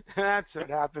 that's what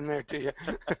happened there to you.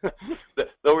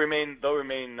 they'll remain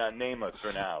nameless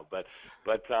for now, but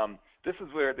this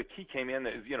is where the key came in.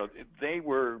 Is they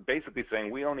were basically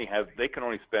saying they can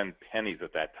only spend pennies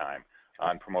at that time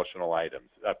on promotional items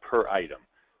per item.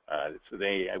 So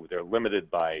they're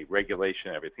limited by regulation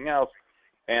and everything else.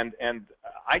 And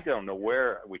I don't know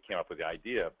where we came up with the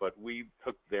idea, but we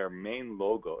took their main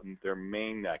logo, their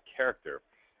main character,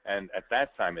 and at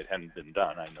that time it hadn't been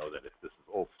done. I know that this is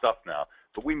old stuff now,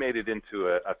 but we made it into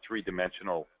a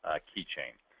three-dimensional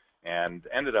keychain, and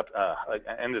ended up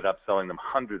selling them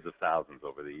hundreds of thousands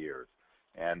over the years.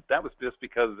 And that was just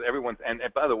because and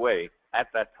by the way, at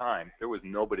that time, there was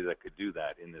nobody that could do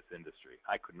that in this industry.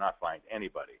 I could not find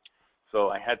anybody. So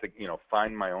I had to,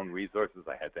 find my own resources.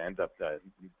 I had to end up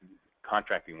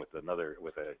contracting with a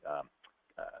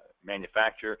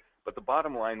manufacturer. But the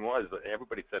bottom line was that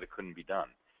everybody said it couldn't be done.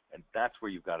 And that's where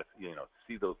you've got to,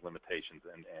 see those limitations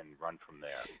and run from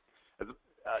there.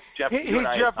 Jeff, hey,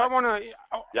 Jeff, I want to.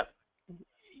 Yeah.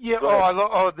 Yeah.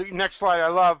 The next slide I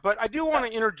love, but I do want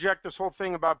to interject this whole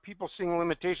thing about people seeing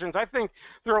limitations. I think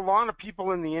there are a lot of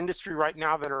people in the industry right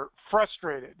now that are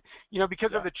frustrated, because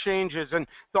of the changes and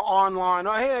the online.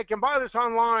 Oh, hey, I can buy this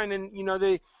online, and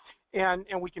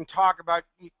and we can talk about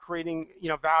creating,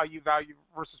 value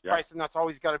versus price, and that's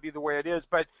always got to be the way it is.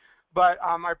 But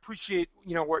I appreciate,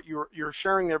 what you're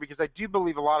sharing there, because I do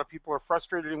believe a lot of people are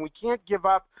frustrated, and we can't give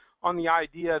up on the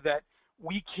idea that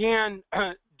we can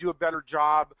do a better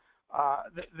job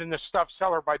than the stuff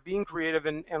seller by being creative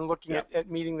and looking at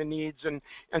meeting the needs and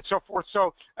so forth.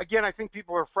 So again, I think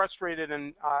people are frustrated,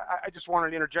 and I just wanted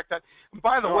to interject that. And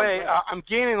by the way, I'm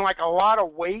gaining like a lot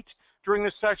of weight during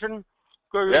this session.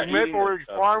 Maple Ridge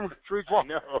Farm Treats.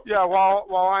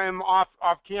 While I am off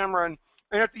camera, and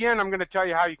at the end, I'm going to tell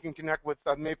you how you can connect with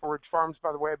Maple Ridge Farms,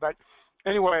 by the way. But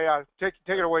anyway, take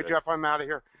it away, Jeff. I'm out of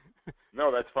here. No,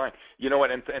 that's fine. You know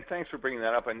what, and thanks for bringing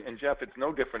that up. And Jeff, it's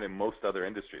no different in most other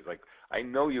industries. Like, I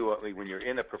know when you're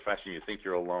in a profession, you think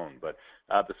you're alone, but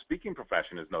the speaking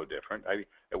profession is no different.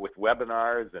 With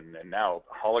webinars and now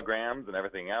holograms and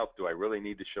everything else, do I really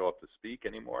need to show up to speak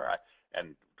anymore?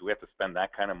 And do we have to spend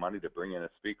that kind of money to bring in a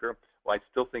speaker? Well, I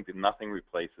still think that nothing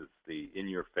replaces the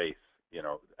in-your-face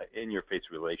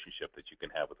relationship that you can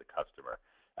have with the customer.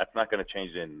 That's not going to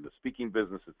change in the speaking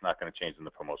business. It's not going to change in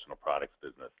the promotional products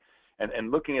business.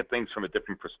 And looking at things from a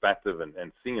different perspective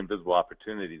and seeing invisible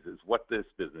opportunities is what this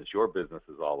business, your business,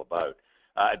 is all about.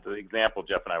 The example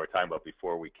Jeff and I were talking about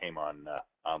before we came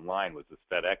online was this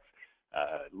FedEx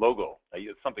logo.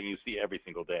 It's something you see every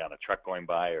single day on a truck going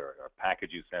by or a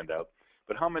package you send out.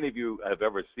 But how many of you have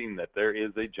ever seen that there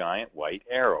is a giant white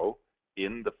arrow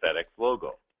in the FedEx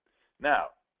logo? Now,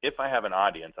 if I have an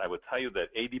audience, I would tell you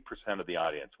that 80% of the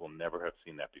audience will never have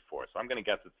seen that before. So I'm going to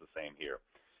guess it's the same here.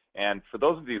 And for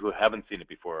those of you who haven't seen it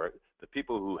before, the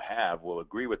people who have will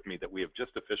agree with me that we have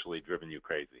just officially driven you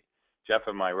crazy. Jeff,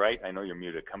 am I right? I know you're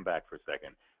muted. Come back for a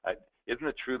second. Isn't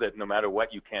it true that no matter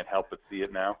what, you can't help but see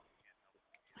it now?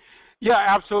 Yeah,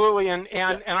 absolutely. And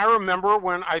I remember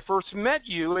when I first met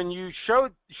you, and you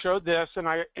showed this,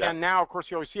 and now, of course,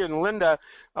 you always see it, and Linda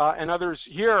and others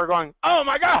here are going, oh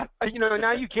my God,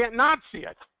 now you can't not see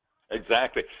it.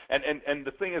 Exactly. And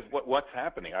the thing is, what's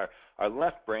happening? Our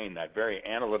left brain, that very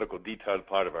analytical, detailed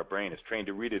part of our brain, is trained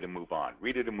to read it and move on,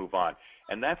 read it and move on.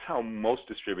 And that's how most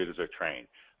distributors are trained.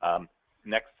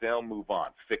 Next sale, move on.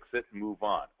 Fix it, move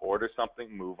on. Order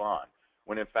something, move on.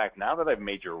 When in fact, now that I've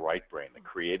made your right brain, the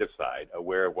creative side,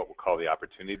 aware of what we'll call the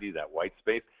opportunity, that white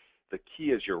space, the key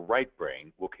is your right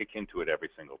brain will kick into it every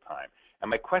single time.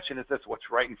 And my question is this: what's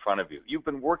right in front of you? You've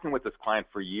been working with this client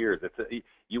for years.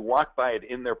 You walk by it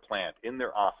in their plant, in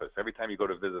their office, every time you go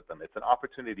to visit them. It's an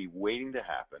opportunity waiting to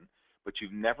happen, but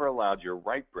you've never allowed your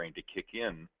right brain to kick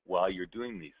in while you're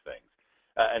doing these things.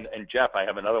 And Jeff, I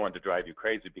have another one to drive you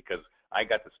crazy, because I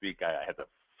got to speak. I had the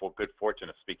good fortune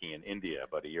of speaking in India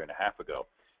about 1.5 years ago.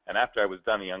 And after I was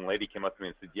done, a young lady came up to me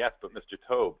and said, yes, but Mr.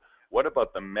 Tobe, what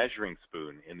about the measuring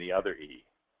spoon in the other E?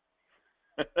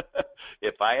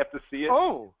 If I have to see it,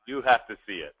 you have to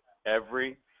see it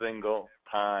every single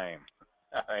time.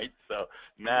 All right, so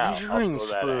now I'll throw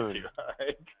that at you. All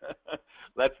right?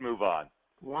 Let's move on.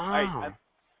 Wow. All right,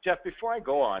 Jeff, before I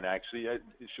go on, actually,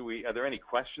 are there any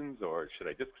questions, or should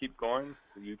I just keep going?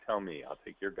 You tell me. I'll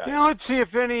take your guidance. Yeah, let's see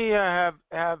if any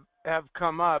have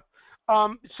come up.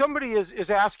 Somebody is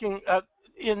asking,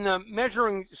 in the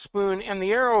measuring spoon and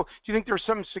the arrow, do you think there's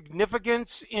some significance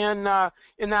in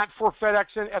that for FedEx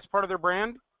as part of their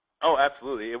brand? Oh,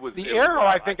 absolutely. The arrow,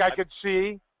 I think I could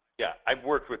see. Yeah, I've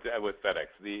worked with FedEx.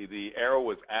 The arrow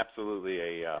was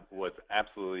absolutely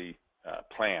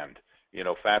planned. You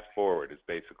know, fast forward is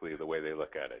basically the way they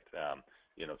look at it.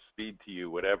 You know, speed to you,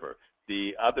 whatever.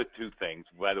 The other two things,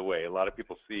 by the way, a lot of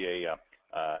people see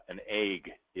an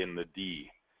egg in the D,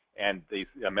 and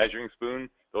a measuring spoon.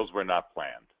 Those were not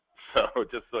planned. So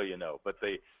just so you know, but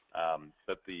the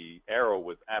arrow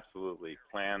was absolutely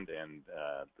planned, and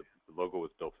the logo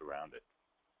was built around it.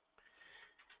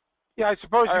 Yeah, I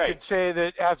suppose you could say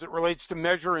that as it relates to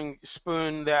measuring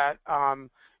spoon, that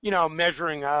you know,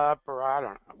 measuring up, or I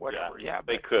don't know, whatever. Yeah,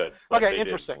 they could. Okay,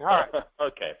 interesting. Didn't. All right.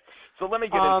 Okay, so let me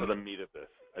get into the meat of this,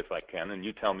 if I can, and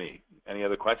you tell me. Any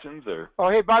other questions, or? Oh,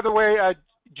 hey, by the way,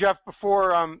 Jeff,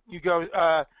 before you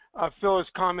go, Phil is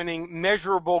commenting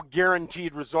measurable,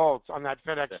 guaranteed results on that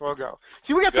FedEx logo.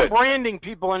 See, we got some branding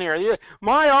people in here.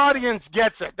 My audience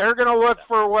gets it. They're going to look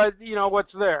for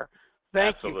what's there.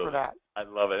 Thank you for that. I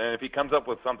love it. And if he comes up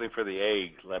with something for the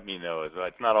egg, let me know. It's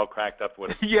not all cracked up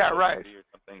with yeah, right. Or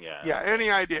something. Yeah. Yeah. Any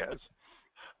ideas?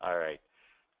 All right.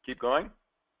 Keep going.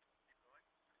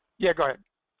 Yeah, go ahead.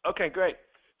 Okay, great.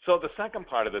 So the second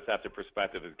part of this after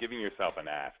perspective is giving yourself an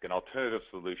ask, an alternative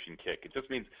solution kick. It just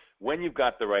means when you've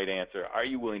got the right answer, are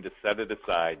you willing to set it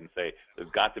aside and say,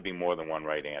 there's got to be more than one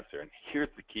right answer? And here's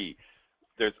the key.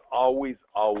 There's always,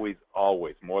 always,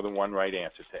 always more than one right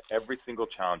answer to every single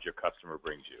challenge your customer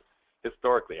brings you.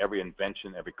 Historically, every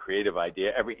invention, every creative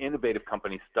idea, every innovative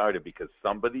company started because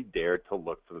somebody dared to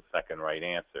look for the second right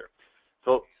answer.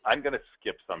 So I'm going to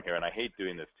skip some here, and I hate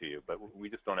doing this to you, but we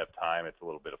just don't have time. It's a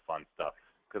little bit of fun stuff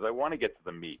because I want to get to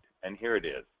the meat, and here it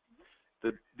is.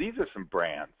 These are some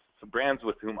brands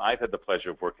with whom I've had the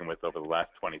pleasure of working with over the last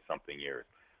 20-something years.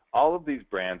 All of these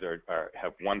brands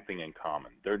have one thing in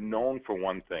common. They're known for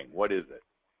one thing. What is it?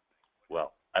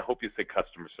 Well, I hope you say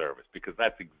customer service, because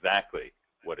that's exactly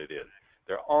what it is.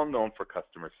 They're all known for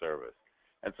customer service.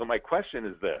 And so my question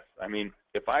is this. I mean,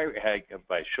 if by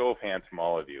show of hands from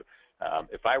all of you,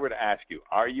 if I were to ask you,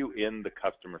 are you in the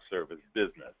customer service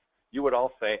business? You would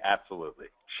all say, absolutely.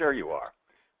 Sure you are.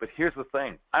 But here's the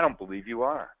thing. I don't believe you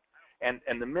are. And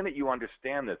the minute you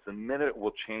understand this, the minute it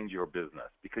will change your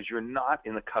business, because you're not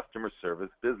in the customer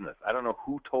service business. I don't know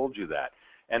who told you that.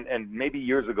 And maybe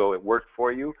years ago it worked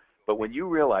for you, but when you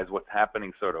realize what's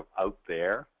happening sort of out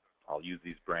there, I'll use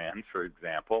these brands, for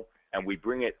example, and we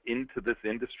bring it into this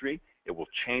industry, it will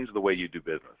change the way you do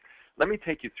business. Let me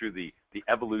take you through the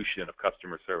evolution of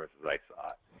customer service as I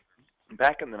saw it.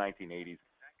 Back in the 1980s,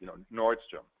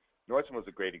 Nordstrom was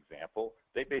a great example.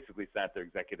 They basically sat their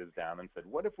executives down and said,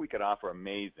 what if we could offer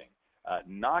amazing,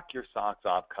 knock your socks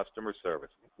off customer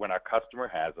service when our customer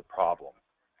has a problem?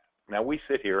 Now, we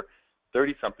sit here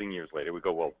 30-something years later, we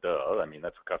go, well, duh, I mean,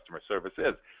 that's what customer service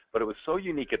is. But it was so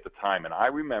unique at the time, and I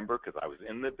remember, because I was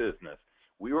in the business,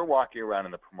 we were walking around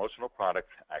in the promotional products,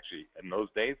 actually, in those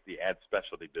days, the ad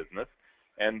specialty business,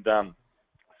 and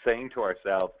saying to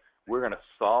ourselves, we're going to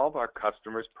solve our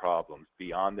customers' problems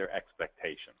beyond their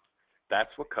expectations. That's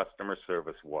what customer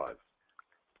service was.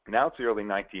 Now it's the early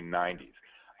 1990s.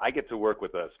 I get to work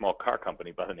with a small car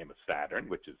company by the name of Saturn,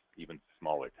 which is even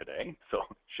smaller today, so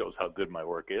it shows how good my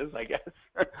work is, I guess.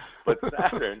 But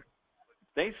Saturn,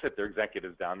 they sit their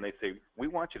executives down and they say, we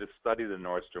want you to study the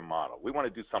Nordstrom model. We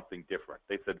want to do something different.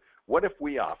 They said, what if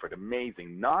we offered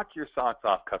amazing, knock your socks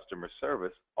off customer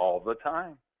service all the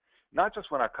time? Not just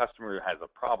when our customer has a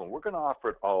problem. We're going to offer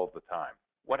it all the time.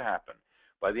 What happened?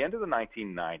 By the end of the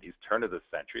 1990s, turn of the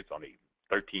century, it's only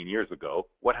 13 years ago,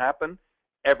 what happened?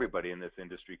 Everybody in this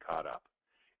industry caught up.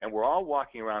 And we're all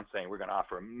walking around saying we're going to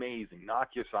offer amazing, knock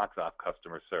your socks off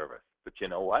customer service. But you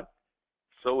know what?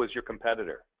 So is your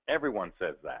competitor. Everyone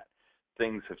says that.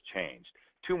 Things have changed.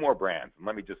 Two more brands. And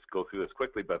let me just go through this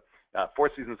quickly. But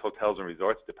Four Seasons Hotels and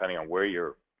Resorts, depending on where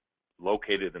you're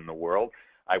located in the world.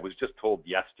 I was just told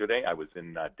yesterday, I was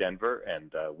in Denver,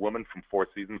 and a woman from Four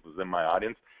Seasons was in my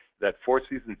audience, that Four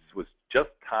Seasons was just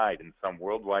tied in some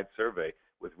worldwide survey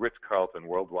with Ritz-Carlton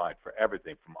worldwide for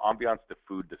everything from ambiance to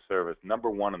food to service,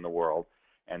 #1 in the world,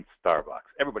 and Starbucks.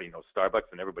 Everybody knows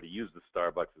Starbucks, and everybody uses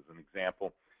Starbucks as an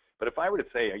example. But if I were to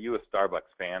say, are you a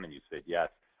Starbucks fan? And you said yes,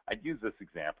 I'd use this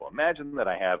example. Imagine that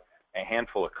I have a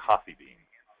handful of coffee beans,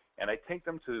 and I take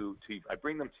them I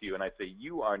bring them to you, and I say,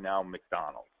 you are now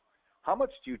McDonald's. How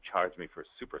much do you charge me for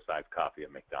supersized coffee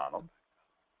at McDonald's?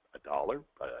 $1?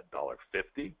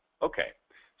 $1.50? Okay.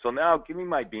 So now give me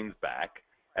my beans back,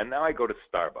 and now I go to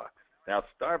Starbucks. Now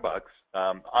Starbucks,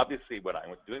 obviously when I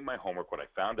was doing my homework, what I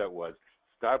found out was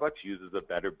Starbucks uses a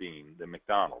better bean than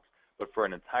McDonald's. But for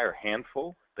an entire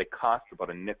handful, they cost about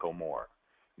a nickel more.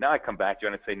 Now I come back to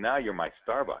you and I say, now you're my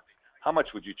Starbucks. how much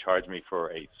would you charge me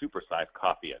for a supersized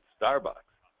coffee at Starbucks?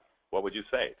 What would you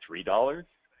say? $3?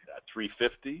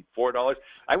 $3.50? $4?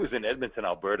 I was in Edmonton,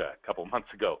 Alberta, a couple months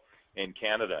ago in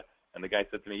Canada, and the guy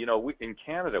said to me, in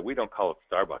Canada, we don't call it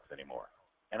Starbucks anymore.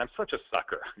 And I'm such a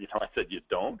sucker. I said, you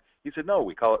don't? He said, no,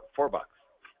 we call it $4.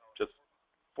 Just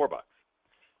 $4.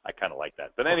 I kind of like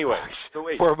that. But anyway, so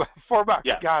wait. $4.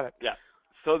 Yeah, got it. Yeah.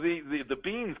 So the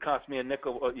beans cost me a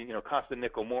nickel, cost a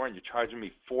nickel more, and you're charging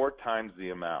me 4 times the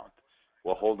amount.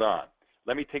 Well, hold on.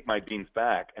 Let me take my beans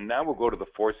back, and now we'll go to the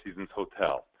Four Seasons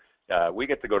Hotel. We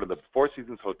get to go to the Four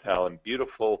Seasons Hotel in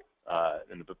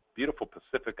the beautiful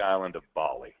Pacific island of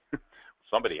Bali.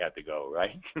 Somebody had to go,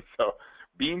 right? So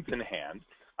beans in hand,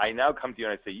 I now come to you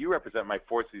and I say, you represent my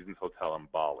Four Seasons Hotel in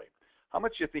Bali. How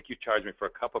much do you think you charge me for a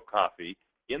cup of coffee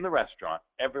in the restaurant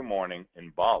every morning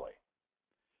in Bali?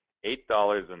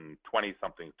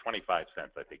 $8.20-something, 25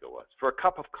 cents, I think it was, for a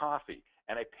cup of coffee,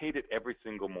 and I paid it every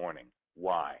single morning.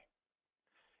 Why?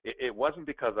 It wasn't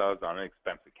because I was on an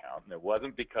expense account, and it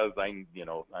wasn't because I'm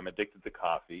addicted to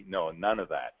coffee. No, none of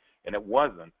that. And it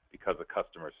wasn't because of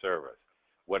customer service.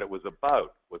 What it was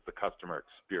about was the customer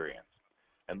experience.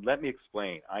 And let me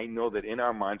explain. I know that in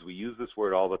our minds we use this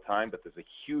word all the time, but there's a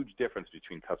huge difference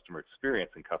between customer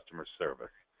experience and customer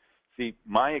service. See,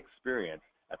 my experience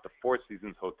at the Four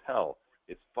Seasons Hotel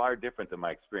is far different than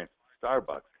my experience at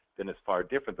Starbucks, than is far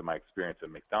different than my experience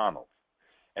at McDonald's.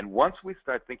 And once we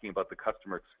start thinking about the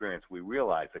customer experience, we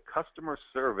realize that customer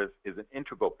service is an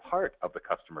integral part of the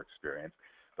customer experience,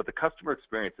 but the customer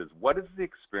experience is, what is the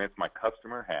experience my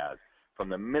customer has from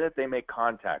the minute they make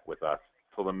contact with us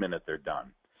till the minute they're done?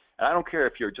 And I don't care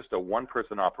if you're just a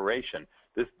one-person operation.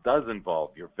 This does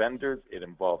involve your vendors. It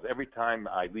involves every time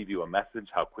I leave you a message,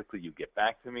 how quickly you get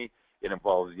back to me. It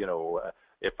involves,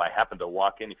 if I happen to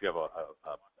walk in, if you have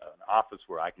an office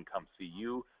where I can come see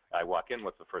you, I walk in,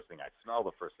 what's the first thing I smell,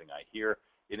 the first thing I hear?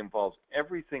 It involves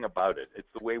everything about it. It's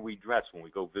the way we dress when we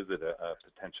go visit a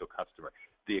potential customer.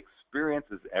 The experience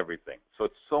is everything. So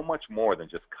it's so much more than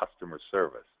just customer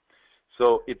service.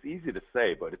 So it's easy to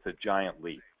say, but it's a giant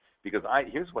leap. Because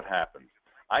here's what happens.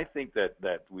 I think that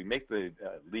we make the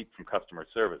leap from customer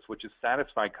service, which is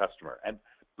satisfied customer. And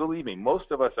believe me, most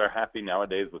of us are happy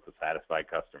nowadays with a satisfied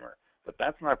customer. But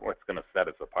that's not what's going to set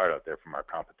us apart out there from our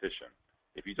competition.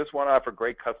 If you just want to offer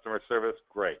great customer service,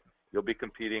 great. You'll be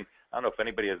competing. I don't know if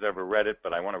anybody has ever read it,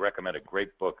 but I want to recommend a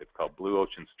great book. It's called Blue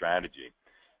Ocean Strategy.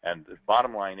 And the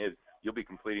bottom line is you'll be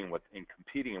competing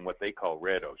in what they call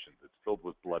red oceans. It's filled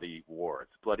with bloody wars,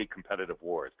 bloody competitive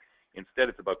wars. Instead,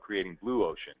 it's about creating blue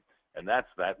ocean. And that's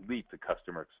that leap to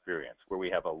customer experience, where we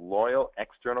have a loyal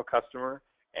external customer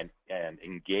and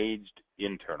engaged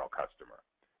internal customer.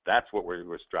 That's what we're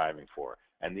striving for.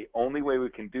 And the only way we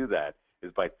can do that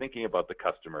is by thinking about the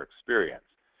customer experience.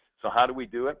 So how do we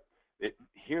do it?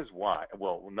 Here's why.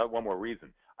 Well, one more reason.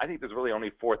 I think there's really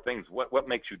only 4 things. What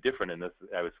makes you different in this?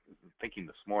 I was thinking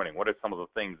this morning, what are some of the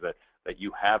things that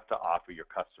you have to offer your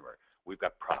customer? We've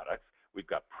got products, we've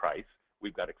got price,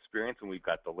 we've got experience, and we've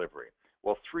got delivery.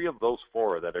 Well, 3 of those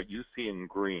 4 that you see in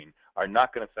green are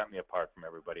not going to set me apart from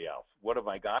everybody else. What have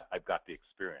I got? I've got the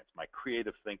experience, my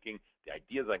creative thinking, the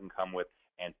ideas I can come with,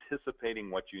 anticipating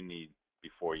what you need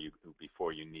before you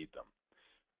need them.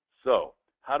 So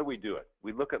how do we do it?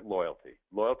 We look at loyalty.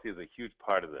 Loyalty is a huge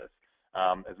part of this.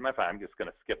 As a matter of fact, I'm just going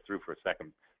to skip through for a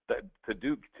second.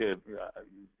 To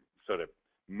sort of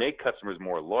make customers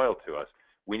more loyal to us,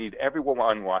 we need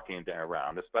everyone walking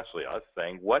around, especially us,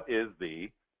 saying, what is the,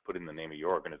 put in the name of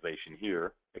your organization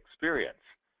here, experience?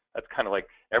 That's kind of like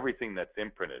everything that's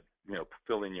imprinted,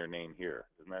 fill in your name here.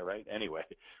 Isn't that right? Anyway,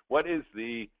 what is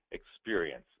the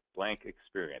experience? Blank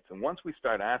experience. And once we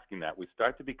start asking that, we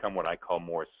start to become what I call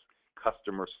more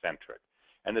customer-centric.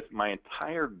 And my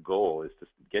entire goal is to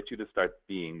get you to start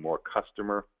being more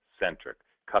customer-centric,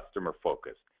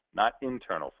 customer-focused, not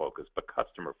internal-focused, but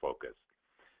customer-focused.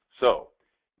 So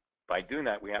by doing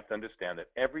that, we have to understand that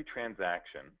every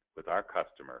transaction with our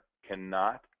customer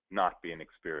cannot not be an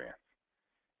experience.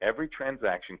 Every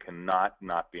transaction cannot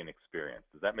not be an experience.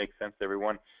 Does that make sense to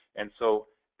everyone? And so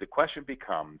the question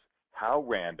becomes, how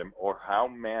random or how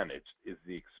managed is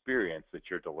the experience that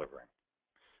you're delivering?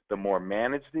 The more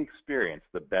managed the experience,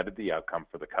 the better the outcome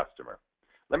for the customer.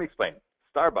 Let me explain.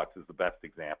 Starbucks is the best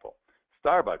example.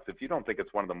 Starbucks, if you don't think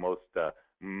it's one of the most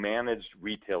managed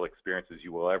retail experiences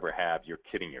you will ever have, you're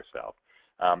kidding yourself.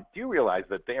 Do you realize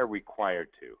that they are required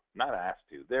to, not asked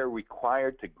to, they're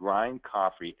required to grind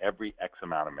coffee every X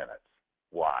amount of minutes?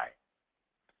 Why?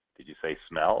 Did you say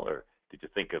smell, or did you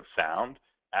think of sound?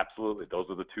 Absolutely, those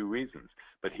are the 2 reasons.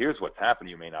 But here's what's happened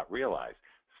you may not realize.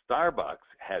 Starbucks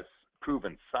has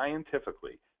proven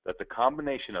scientifically that the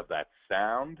combination of that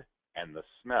sound and the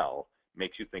smell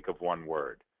makes you think of one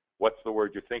word. What's the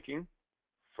word you're thinking?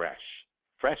 Fresh.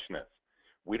 Freshness.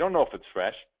 We don't know if it's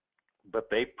fresh, but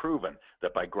they've proven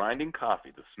that by grinding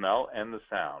coffee, the smell and the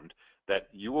sound, that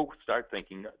you will start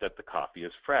thinking that the coffee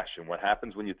is fresh. And what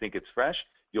happens when you think it's fresh?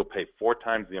 You'll pay 4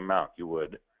 times the amount you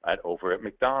would over at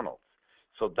McDonald's.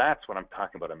 So that's what I'm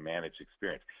talking about, a managed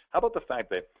experience. How about the fact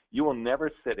that you will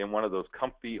never sit in one of those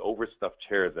comfy, overstuffed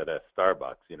chairs at a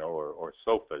Starbucks, or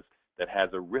sofas that has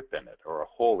a rip in it or a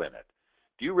hole in it?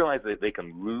 Do you realize that they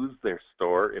can lose their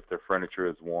store if their furniture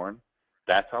is worn?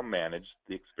 That's how managed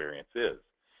the experience is.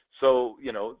 So,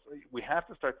 we have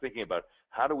to start thinking about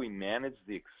how do we manage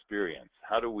the experience?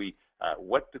 How do we,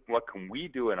 what can we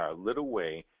do in our little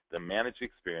way to manage the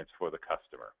experience for the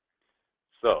customer?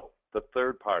 So, the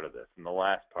third part of this and the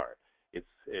last part,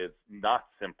 it's not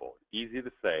simple. Easy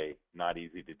to say, not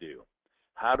easy to do.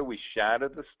 How do we shatter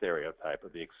the stereotype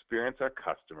of the experience our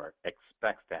customer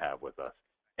expects to have with us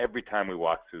every time we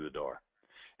walk through the door?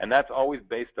 And that's always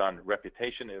based on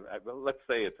reputation. Let's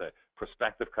say it's a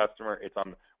prospective customer. It's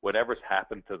on whatever's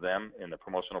happened to them in the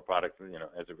promotional products,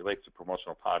 as it relates to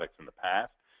promotional products in the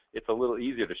past. It's a little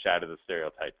easier to shatter the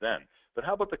stereotype then. But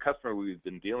how about the customer we've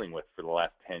been dealing with for the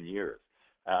last 10 years,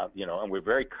 and we're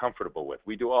very comfortable with?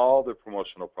 We do all the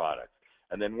promotional products.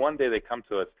 And then one day they come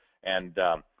to us and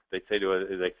they say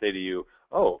to you,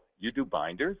 "Oh, you do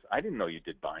binders? I didn't know you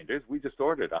did binders. We just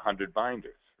ordered 100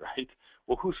 binders," right?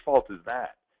 Well, whose fault is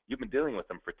that? You've been dealing with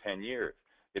them for 10 years.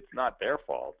 It's not their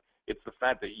fault. It's the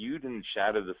fact that you didn't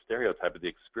shatter the stereotype of the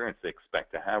experience they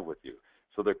expect to have with you.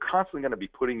 So they're constantly going to be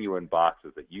putting you in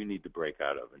boxes that you need to break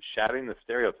out of. And shattering the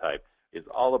stereotype is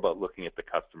all about looking at the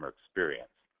customer experience.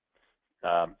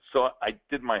 So I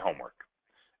did my homework.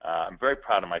 I'm very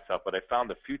proud of myself, but I found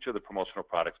the future of the promotional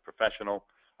products professional.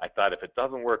 I thought if it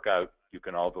doesn't work out, you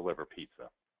can all deliver pizza.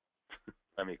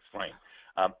 Let me explain.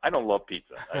 I don't love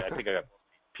pizza. I think I got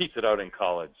pizzaed out in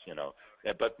college,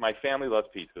 but my family loves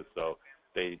pizza, so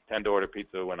they tend to order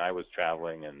pizza when I was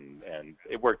traveling, and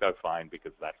it worked out fine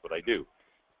because that's what I do.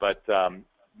 But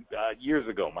years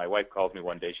ago, my wife called me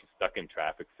one day. She's stuck in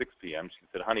traffic, 6 p.m. She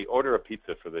said, "Honey, order a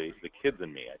pizza for the kids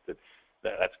and me." I said,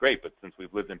 "That's great, but since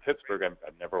we've lived in Pittsburgh,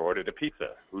 I've never ordered a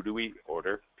pizza. Who do we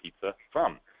order pizza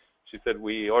from?" She said,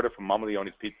 "We order from Mama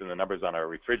Leone's Pizza, and the number's on our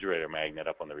refrigerator magnet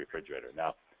up on the refrigerator."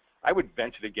 Now, I would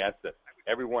venture to guess that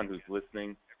everyone who's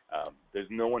listening, there's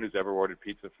no one who's ever ordered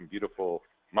pizza from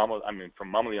from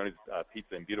Mama Leone's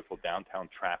Pizza in beautiful downtown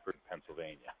Trafford,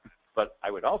 Pennsylvania. But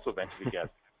I would also venture to guess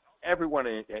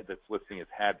everyone that's listening has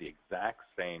had the exact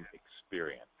same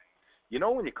experience.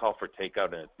 When you call for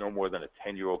takeout and it's no more than a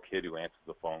 10-year-old kid who answers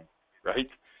the phone, right?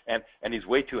 And he's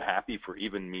way too happy for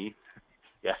even me.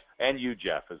 Yeah, and you,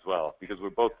 Jeff, as well, because we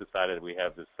both decided we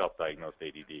have this self-diagnosed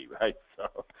ADD, right?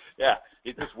 So, yeah,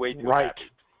 he's just way too happy.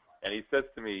 And he says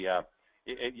to me,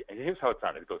 here's how it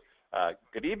sounded. It goes,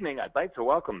 "Good evening. I'd like to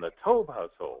welcome the Tobe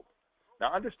household."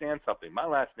 Now, understand something. My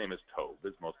last name is Tobe,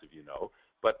 as most of you know.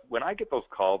 But when I get those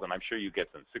calls, and I'm sure you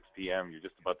get them 6 p.m., you're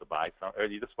just about to buy something, or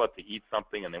you're just about to eat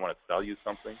something, and they want to sell you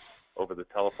something over the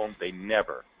telephone, they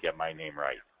never get my name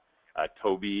right.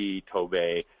 Tobe.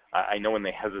 I know when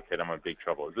they hesitate, I'm in big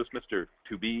trouble. Is this Mr.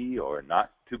 To Be or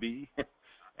not to be?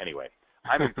 Anyway,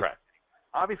 I'm impressed.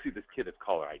 Obviously, this kid has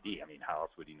caller ID. I mean, how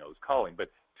else would he know who's calling? But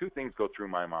 2 things go through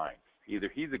my mind. Either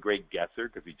he's a great guesser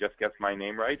because he just gets my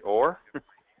name right, or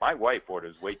my wife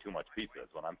orders way too much pizza is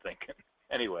what I'm thinking.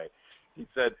 Anyway, he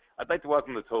said, "I'd like to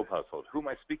welcome the Tobe household. Who am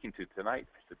I speaking to tonight?"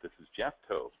 I said, "This is Jeff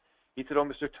Tobe." He said, "Oh,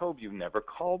 Mr. Tobe, you've never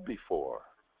called before."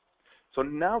 So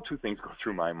now 2 things go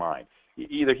through my mind.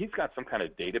 Either he's got some kind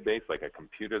of database, like a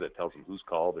computer that tells him who's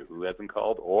called or who hasn't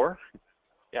called, or,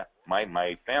 yeah,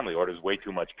 my family orders way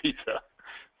too much pizza.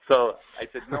 So I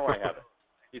said, "No, I haven't."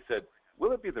 He said,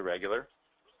 "Will it be the regular?"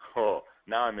 Oh,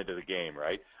 now I'm into the game,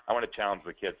 right? I want to challenge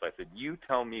the kids. So I said, "You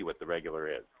tell me what the regular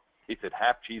is." He said,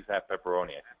 "Half cheese, half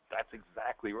pepperoni." I said, "That's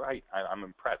exactly right." I'm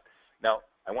impressed. Now,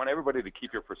 I want everybody to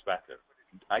keep your perspective.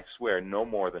 I swear no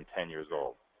more than 10 years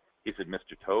old. He said,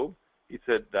 "Mr. Tobe," he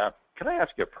said, "can I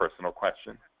ask you a personal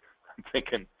question?" I'm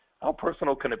thinking, how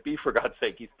personal can it be, for God's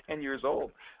sake? He's 10 years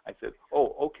old. I said,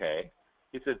 "Oh, okay."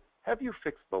 He said, "Have you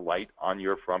fixed the light on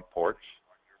your front porch?"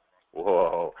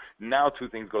 Whoa. Now 2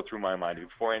 things go through my mind.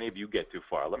 Before any of you get too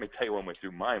far, let me tell you what went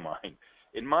through my mind.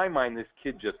 In my mind, this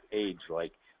kid just aged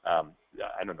like,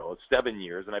 7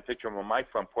 years, and I picture him on my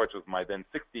front porch with my then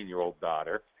 16-year-old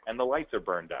daughter, and the lights are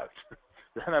burned out.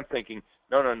 Then I'm thinking,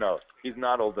 no, he's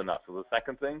not old enough. So the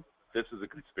second thing, this is a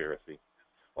conspiracy.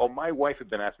 Oh, my wife had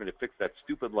been asking me to fix that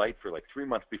stupid light for like 3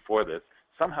 months before this.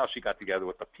 Somehow she got together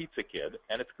with the pizza kid,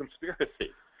 and it's a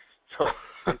conspiracy. So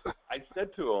I said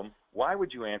said to him, why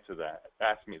would you ask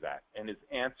me that? And his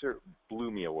answer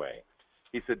blew me away.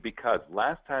 He said, because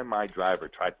last time my driver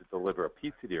tried to deliver a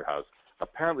pizza to your house,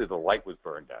 apparently the light was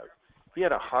burned out. He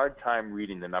had a hard time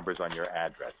reading the numbers on your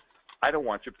address. I don't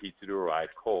want your pizza to arrive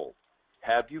cold.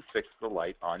 Have you fixed the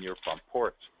light on your front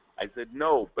porch? I said,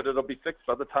 no, but it'll be fixed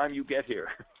by the time you get here.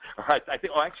 All right, I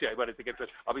think,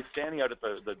 I'll be standing out at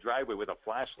the driveway with a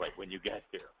flashlight when you get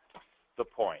here. The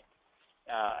point.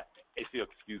 If you'll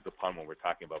excuse the pun when we're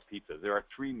talking about pizza, there are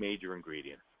three major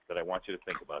ingredients that I want you to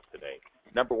think about today.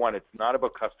 Number one, it's not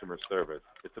about customer service.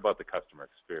 It's about the customer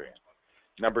experience.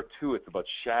 Number two, it's about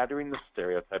shattering the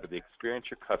stereotype of the experience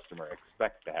your customer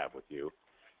expects to have with you.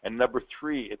 And number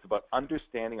three, it's about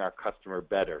understanding our customer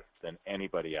better than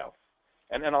anybody else.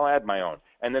 And then I'll add my own.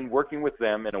 And then working with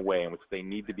them in a way in which they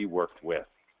need to be worked with,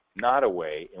 not a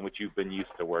way in which you've been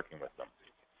used to working with them.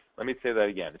 Let me say that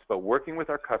again. It's about working with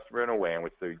our customer in a way in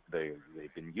which they've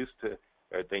been used to,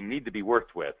 or they need to be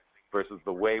worked with, versus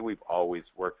the way we've always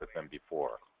worked with them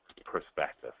before.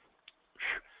 Perspective.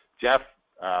 Jeff,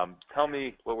 tell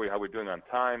me how we're doing on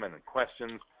time and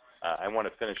questions. I want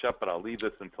to finish up, but I'll leave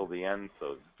this until the end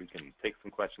so we can take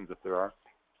some questions if there are.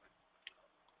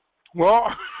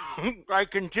 Well, I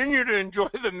continue to enjoy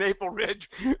the Maple Ridge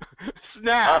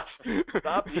snacks.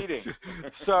 Stop eating.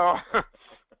 So,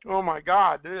 oh my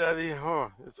God,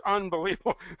 it's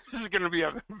unbelievable. This is going to be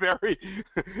a very,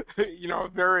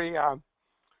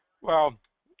 well,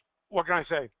 what can I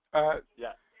say?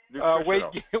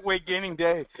 Weight gaining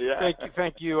day. Yeah.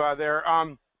 Thank you. There.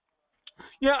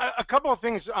 A couple of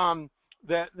things.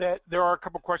 That there are a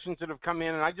couple of questions that have come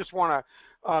in, and I just want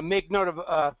to make note of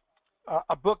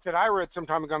a book that I read some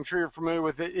time ago. I'm sure you're familiar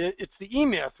with it. It's the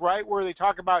E-Myth, right, where they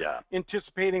talk about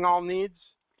anticipating all needs.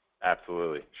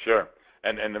 Absolutely, sure.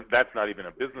 And that's not even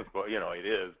a business book. It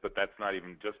is, but that's not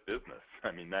even just business.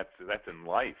 I mean, that's in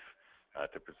life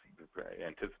to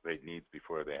anticipate needs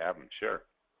before they have them. Sure.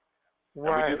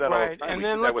 Right. And we do that all the time. And we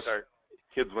do that with our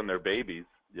kids when they're babies.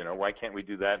 Why can't we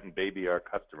do that and baby our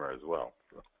customer as well?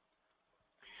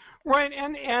 Right,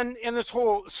 and this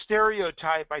whole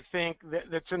stereotype, I think,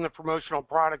 that's in the promotional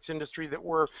products industry that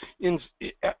we're in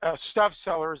stuff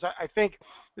sellers. I think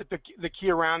that the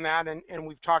key around that, and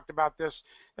we've talked about this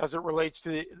as it relates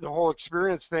to the whole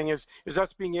experience thing, is us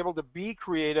being able to be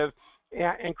creative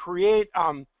and create,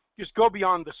 just go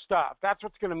beyond the stuff. That's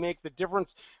what's going to make the difference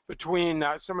between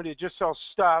somebody who just sells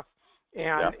stuff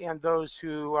and those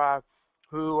who are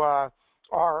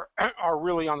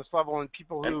really on this level, and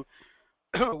people who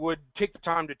would take the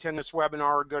time to attend this webinar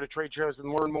or go to trade shows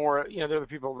and learn more. They're the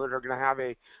people that are going to have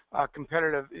a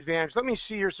competitive advantage. Let me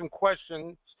see here some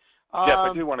questions. Jeff,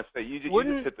 I do want to say, you just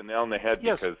hit the nail on the head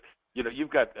because you've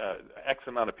got X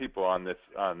amount of people on this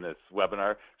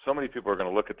webinar. So many people are going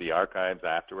to look at the archives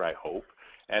after, I hope.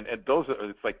 And those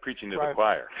it's like preaching to the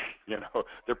choir.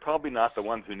 They're probably not the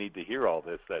ones who need to hear all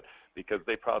this, because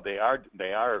they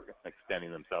are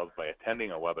extending themselves by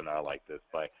attending a webinar like this,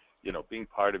 by being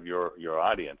part of your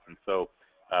audience. And so,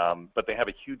 but they have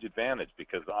a huge advantage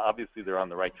because obviously they're on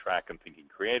the right track and thinking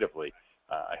creatively.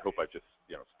 I hope I've just,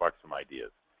 sparked some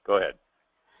ideas. Go ahead.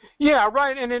 Yeah,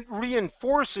 right. And it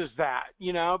reinforces that,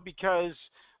 because,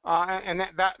 and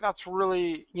that's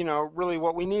really, really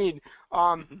what we need.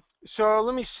 So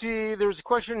let me see, there's a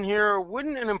question here.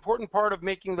 Wouldn't an important part of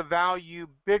making the value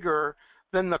bigger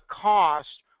than the cost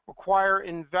require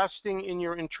investing in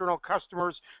your internal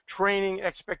customers, training,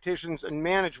 expectations, and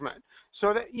management?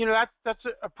 So that that's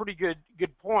a pretty good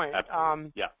point.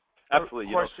 Absolutely.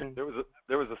 Absolutely.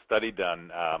 There was a study done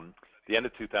the end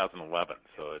of 2011,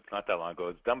 so it's not that long ago.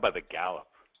 It's done by the Gallup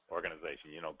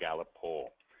organization, Gallup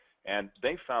poll, and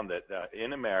they found that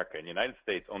in America, in the United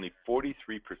States, only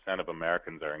 43% of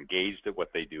Americans are engaged at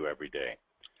what they do every day.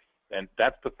 And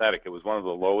that's pathetic. It was one of the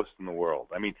lowest in the world.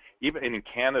 I mean, even in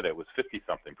Canada, it was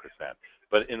 50-something percent.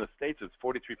 But in the States, it's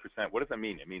 43%. What does that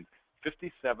mean? It means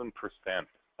 57%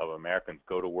 of Americans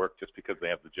go to work just because they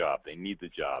have the job. They need the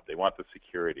job. They want the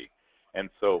security. And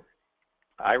so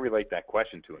I relate that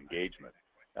question to engagement.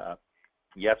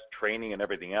 Yes, training and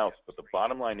everything else, but the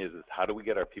bottom line is how do we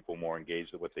get our people more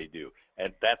engaged at what they do?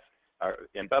 And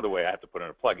and by the way, I have to put in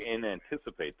a plug. In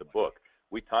Anticipate, the book,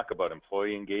 we talk about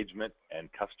employee engagement and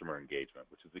customer engagement,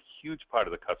 which is a huge part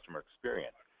of the customer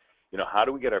experience. How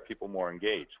do we get our people more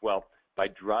engaged? Well, by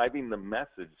driving the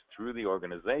message through the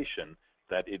organization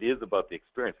that it is about the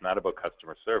experience, not about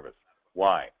customer service.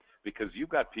 Why? Because you've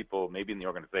got people maybe in the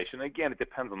organization. Again, it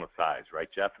depends on the size, right,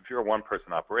 Jeff? If you're a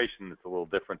one-person operation, it's a little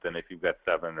different than if you've got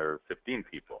 7 or 15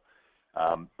 people.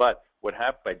 But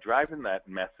by driving that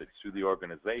message through the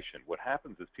organization, what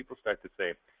happens is people start to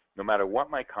say, no matter what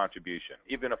my contribution,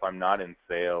 even if I'm not in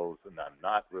sales and I'm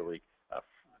not really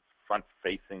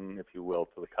front-facing, if you will,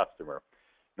 to the customer,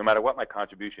 no matter what my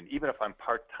contribution, even if I'm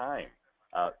part-time,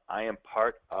 I am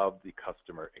part of the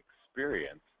customer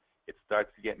experience. It starts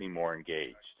to get me more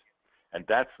engaged. And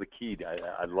that's the key.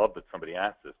 I love that somebody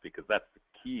asked this, because that's the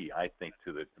key, I think,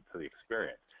 to the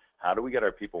experience. How do we get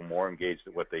our people more engaged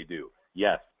at what they do?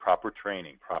 Yes, proper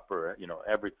training, proper,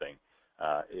 everything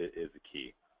is the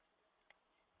key.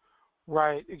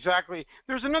 Right, exactly.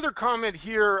 There's another comment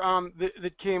here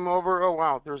that came over. Oh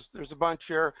wow, there's a bunch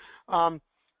here.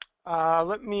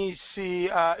 Let me see.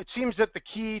 It seems that the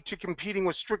key to competing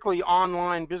with strictly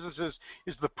online businesses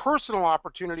is the personal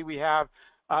opportunity we have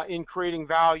in creating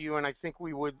value, and I think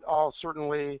we would all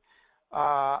certainly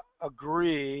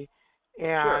agree.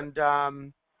 And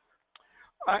sure.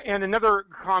 And another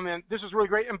comment. This is really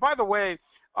great. And by the way,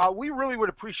 we really would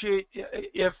appreciate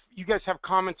if you guys have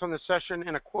comments on the session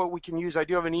and a quote we can use. I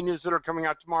do have an e-newsletter coming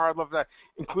out tomorrow. I'd love to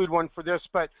include one for this,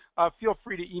 but feel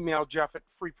free to email Jeff at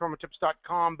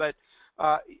freepromotips.com. But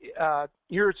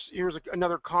here's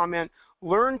another comment.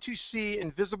 Learn to see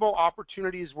invisible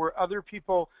opportunities where other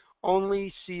people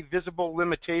only see visible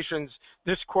limitations.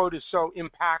 This quote is so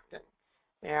impacting,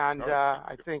 and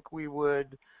I think we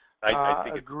would I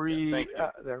think agree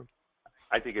there.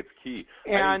 I think it's key.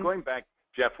 And going back,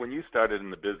 Jeff, when you started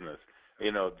in the business,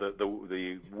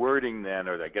 the wording then,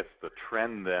 or I guess the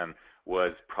trend then,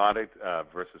 was product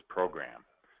versus program,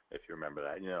 if you remember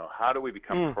that. How do we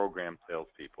become program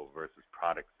salespeople versus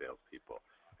product salespeople?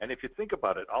 And if you think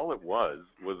about it, all it was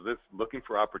this looking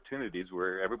for opportunities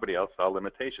where everybody else saw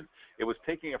limitations. It was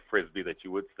taking a Frisbee that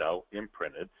you would sell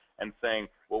imprinted and saying,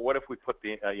 well, what if we put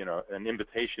an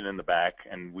invitation in the back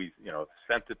and we,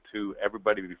 sent it to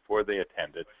everybody before they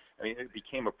attended? I mean, it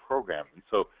became a program. And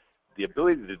so the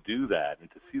ability to do that and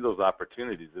to see those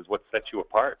opportunities is what sets you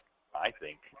apart, I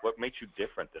think. What makes you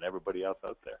different than everybody else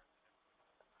out there.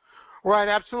 Right,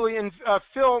 absolutely. And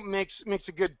Phil makes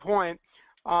a good point.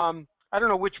 I don't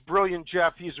know which brilliant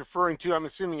Jeff he's referring to. I'm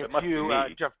assuming it's you,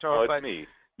 Jeff Tobe. Oh, it's me.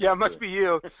 Yeah, it must be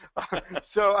you.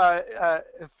 So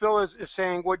Phil is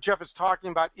saying what Jeff is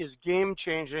talking about is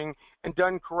game-changing, and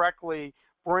done correctly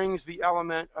brings the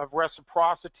element of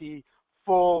reciprocity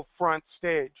full front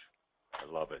stage.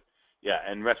 I love it. Yeah,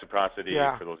 and reciprocity,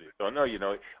 for those of you who don't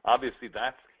know, obviously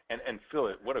that's, and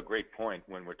Phil, what a great point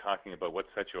when we're talking about what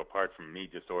sets you apart from me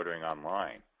just ordering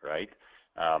online, right?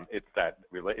 It's that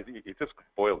it just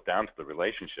boils down to the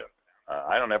relationship.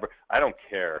 I don't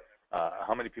care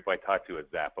how many people I talk to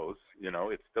at Zappos.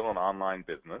 It's still an online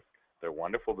business. They're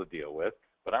wonderful to deal with,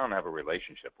 but I don't have a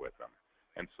relationship with them.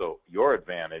 And so your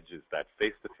advantage is that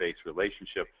face-to-face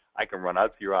relationship. I can run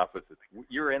out to your office.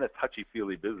 You're in a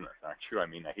touchy-feely business, aren't you? I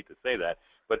mean, I hate to say that,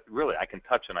 but really I can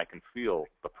touch and I can feel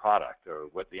the product or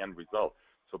what the end result.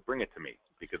 So bring it to me,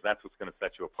 because that's what's going to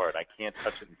set you apart. I can't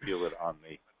touch it and feel it on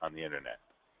the internet.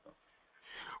 So.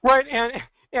 Right,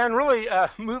 and really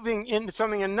moving into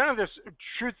something, and none of this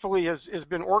truthfully has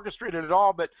been orchestrated at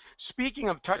all, but speaking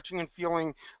of touching and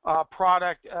feeling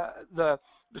product, the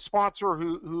sponsor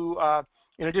who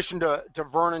in addition to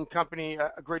Vernon Company,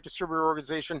 a great distributor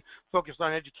organization focused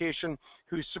on education,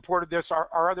 who supported this,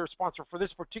 our other sponsor for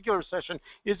this particular session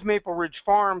is Maple Ridge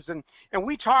Farms, and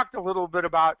we talked a little bit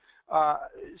about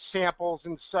samples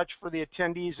and such for the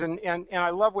attendees, and I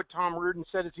love what Tom Reardon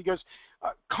said, is he goes,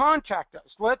 contact us.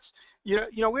 Let's, we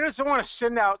just don't want to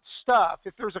send out stuff.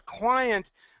 If there's a client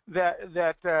that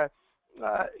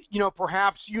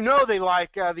perhaps they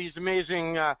like these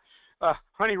amazing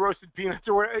honey roasted peanuts,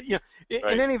 or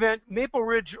in any event, Maple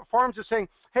Ridge Farms is saying,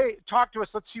 hey, talk to us.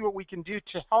 Let's see what we can do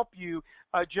to help you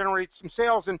generate some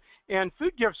sales. And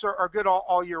food gifts are good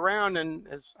all year round, and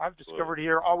as I've discovered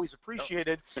here, always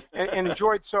appreciated and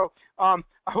enjoyed. So I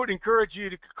would encourage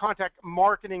you to contact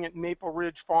marketing at Maple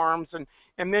Ridge Farms and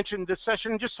mention this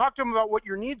session, and just talk to them about what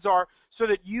your needs are, so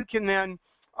that you can then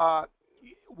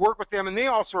work with them. And they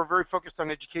also are very focused on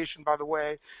education, by the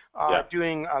way,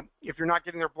 doing, if you're not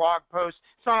getting their blog posts,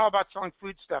 it's not all about selling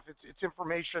food stuff, it's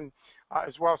information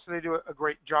as well, so they do a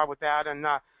great job with that. And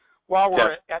while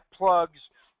we're at plugs,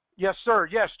 yes, sir,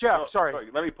 yes, Jeff, sorry.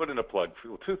 Let me put in a plug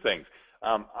for two things.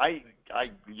 I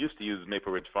used to use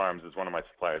Maple Ridge Farms as one of my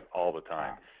suppliers all the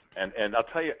time, and I'll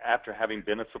tell you, after having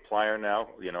been a supplier now,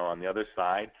 on the other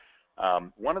side,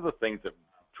 one of the things that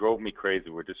drove me crazy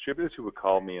were distributors who would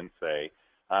call me and say,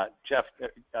 Jeff,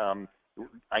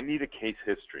 I need a case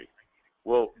history.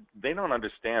 Well, they don't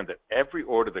understand that every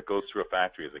order that goes through a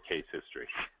factory is a case history.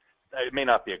 It may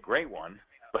not be a great one,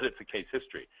 but it's a case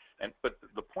history. But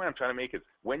the point I'm trying to make is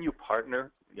when you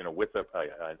partner, with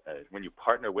when you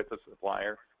partner with a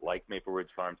supplier like Maple Ridge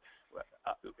Farms,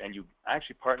 and you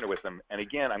actually partner with them, and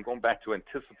again, I'm going back to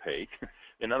anticipate.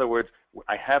 In other words,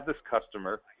 I have this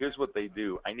customer. Here's what they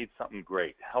do. I need something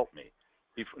great. Help me.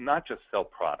 Not just sell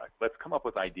product. Let's come up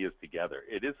with ideas together.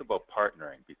 It is about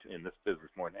partnering in this business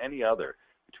more than any other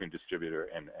between distributor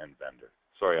and vendor.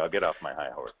 Sorry, I'll get off my high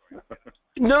horse.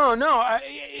 No,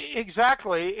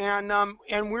 exactly,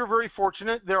 and we're very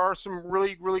fortunate. There are some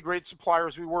really great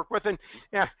suppliers we work with, and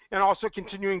also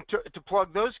continuing to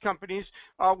plug those companies.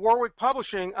 Warwick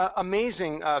Publishing,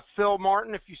 amazing. Phil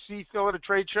Martin, if you see Phil at a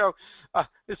trade show,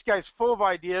 this guy's full of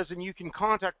ideas, and you can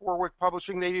contact Warwick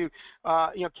Publishing. They do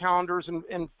calendars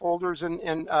and folders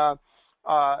and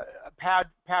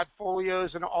pad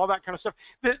folios and all that kind of stuff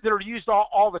that are used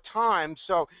all the time.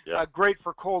 So great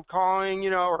for cold calling,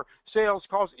 or sales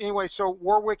calls. Anyway, so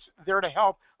Warwick's there to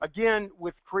help again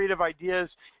with creative ideas,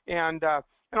 and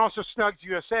also Snugs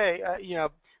USA.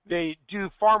 They do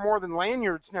far more than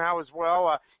lanyards now as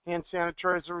well, hand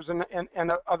sanitizers and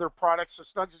other products. So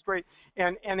Snugs is great.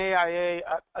 And AIA,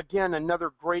 again,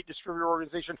 another great distributor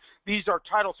organization. These are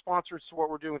title sponsors to what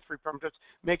we're doing with Free Permits.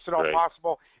 Makes it all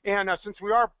possible. And since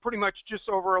we are pretty much just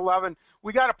over 11,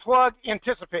 we got to plug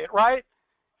Anticipate, right?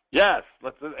 Yes.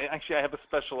 Actually, I have a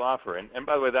special offer. And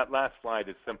by the way, that last slide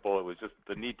is simple. It was just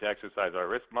the need to exercise our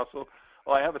wrist muscle.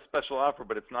 Oh, I have a special offer,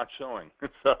 but it's not showing.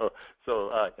 so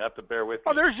you have to bear with me.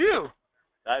 Oh, there's you.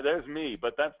 There's me,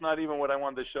 but that's not even what I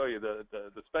wanted to show you.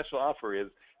 The special offer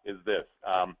is this.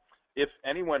 If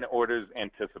anyone orders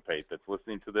Anticipate that's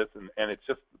listening to this, and it's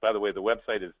just, by the way, the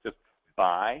website is just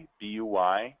buy,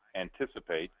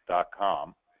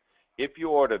 anticipate.com. If you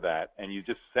order that and you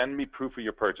just send me proof of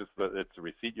your purchase, that it's a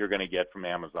receipt you're going to get from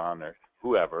Amazon or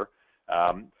whoever,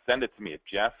 send it to me at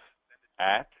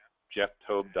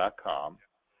jeff@jefftobe.com.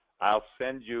 I'll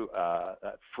send you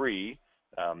free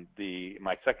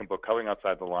my second book, Coloring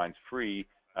Outside the Lines, free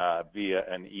via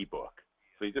an ebook.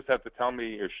 So you just have to tell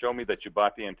me or show me that you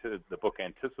bought the book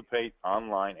Anticipate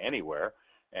online anywhere,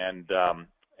 and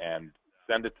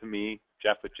send it to me,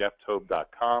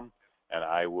 jeff@jefftobe.com, and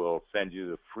I will send you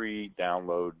the free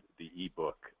download, the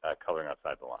ebook, Coloring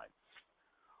Outside the Lines.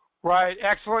 Right,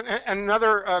 excellent. And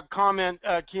another comment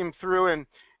came through,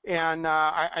 and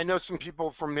I know some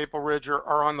people from Maple Ridge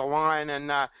are on the line,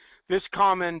 and this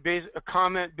comment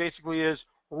basically is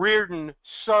Reardon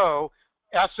S-O,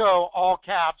 all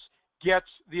caps, gets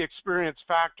the experience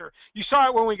factor. You saw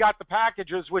it when we got the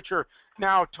packages, which are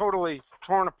now totally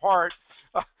torn apart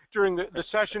during the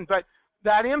session, but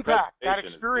that impact, that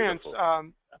experience,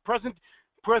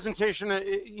 presentation,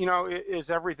 is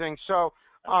everything. So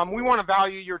we want to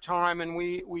value your time, and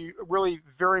we really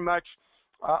very much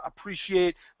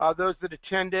appreciate those that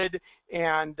attended,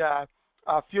 and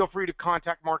feel free to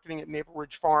contact marketing at Maple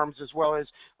Ridge Farms, as well as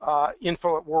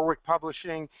info at Warwick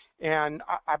Publishing, and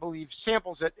I believe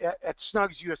samples at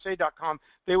snugsusa.com.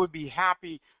 They would be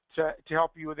happy to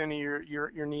help you with any of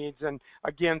your needs. And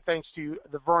again, thanks to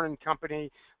the Vernon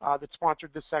Company that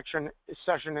sponsored this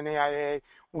session in AIA.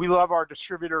 We love our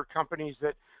distributor companies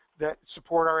that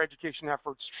support our education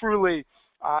efforts. Truly,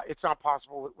 it's not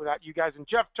possible without you guys. And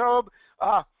Jeff Tobe,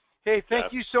 hey,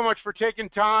 thank you so much for taking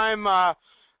time. My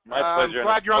pleasure. I'm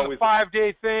glad you're on the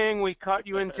 5-day thing. We caught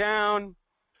you in town.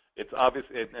 It's obvious.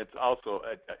 It's also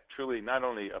truly not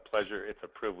only a pleasure, it's a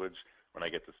privilege when I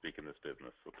get to speak in this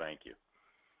business. So thank you.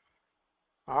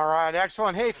 All right,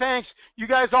 excellent. Hey, thanks. You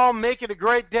guys all make it a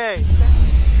great day.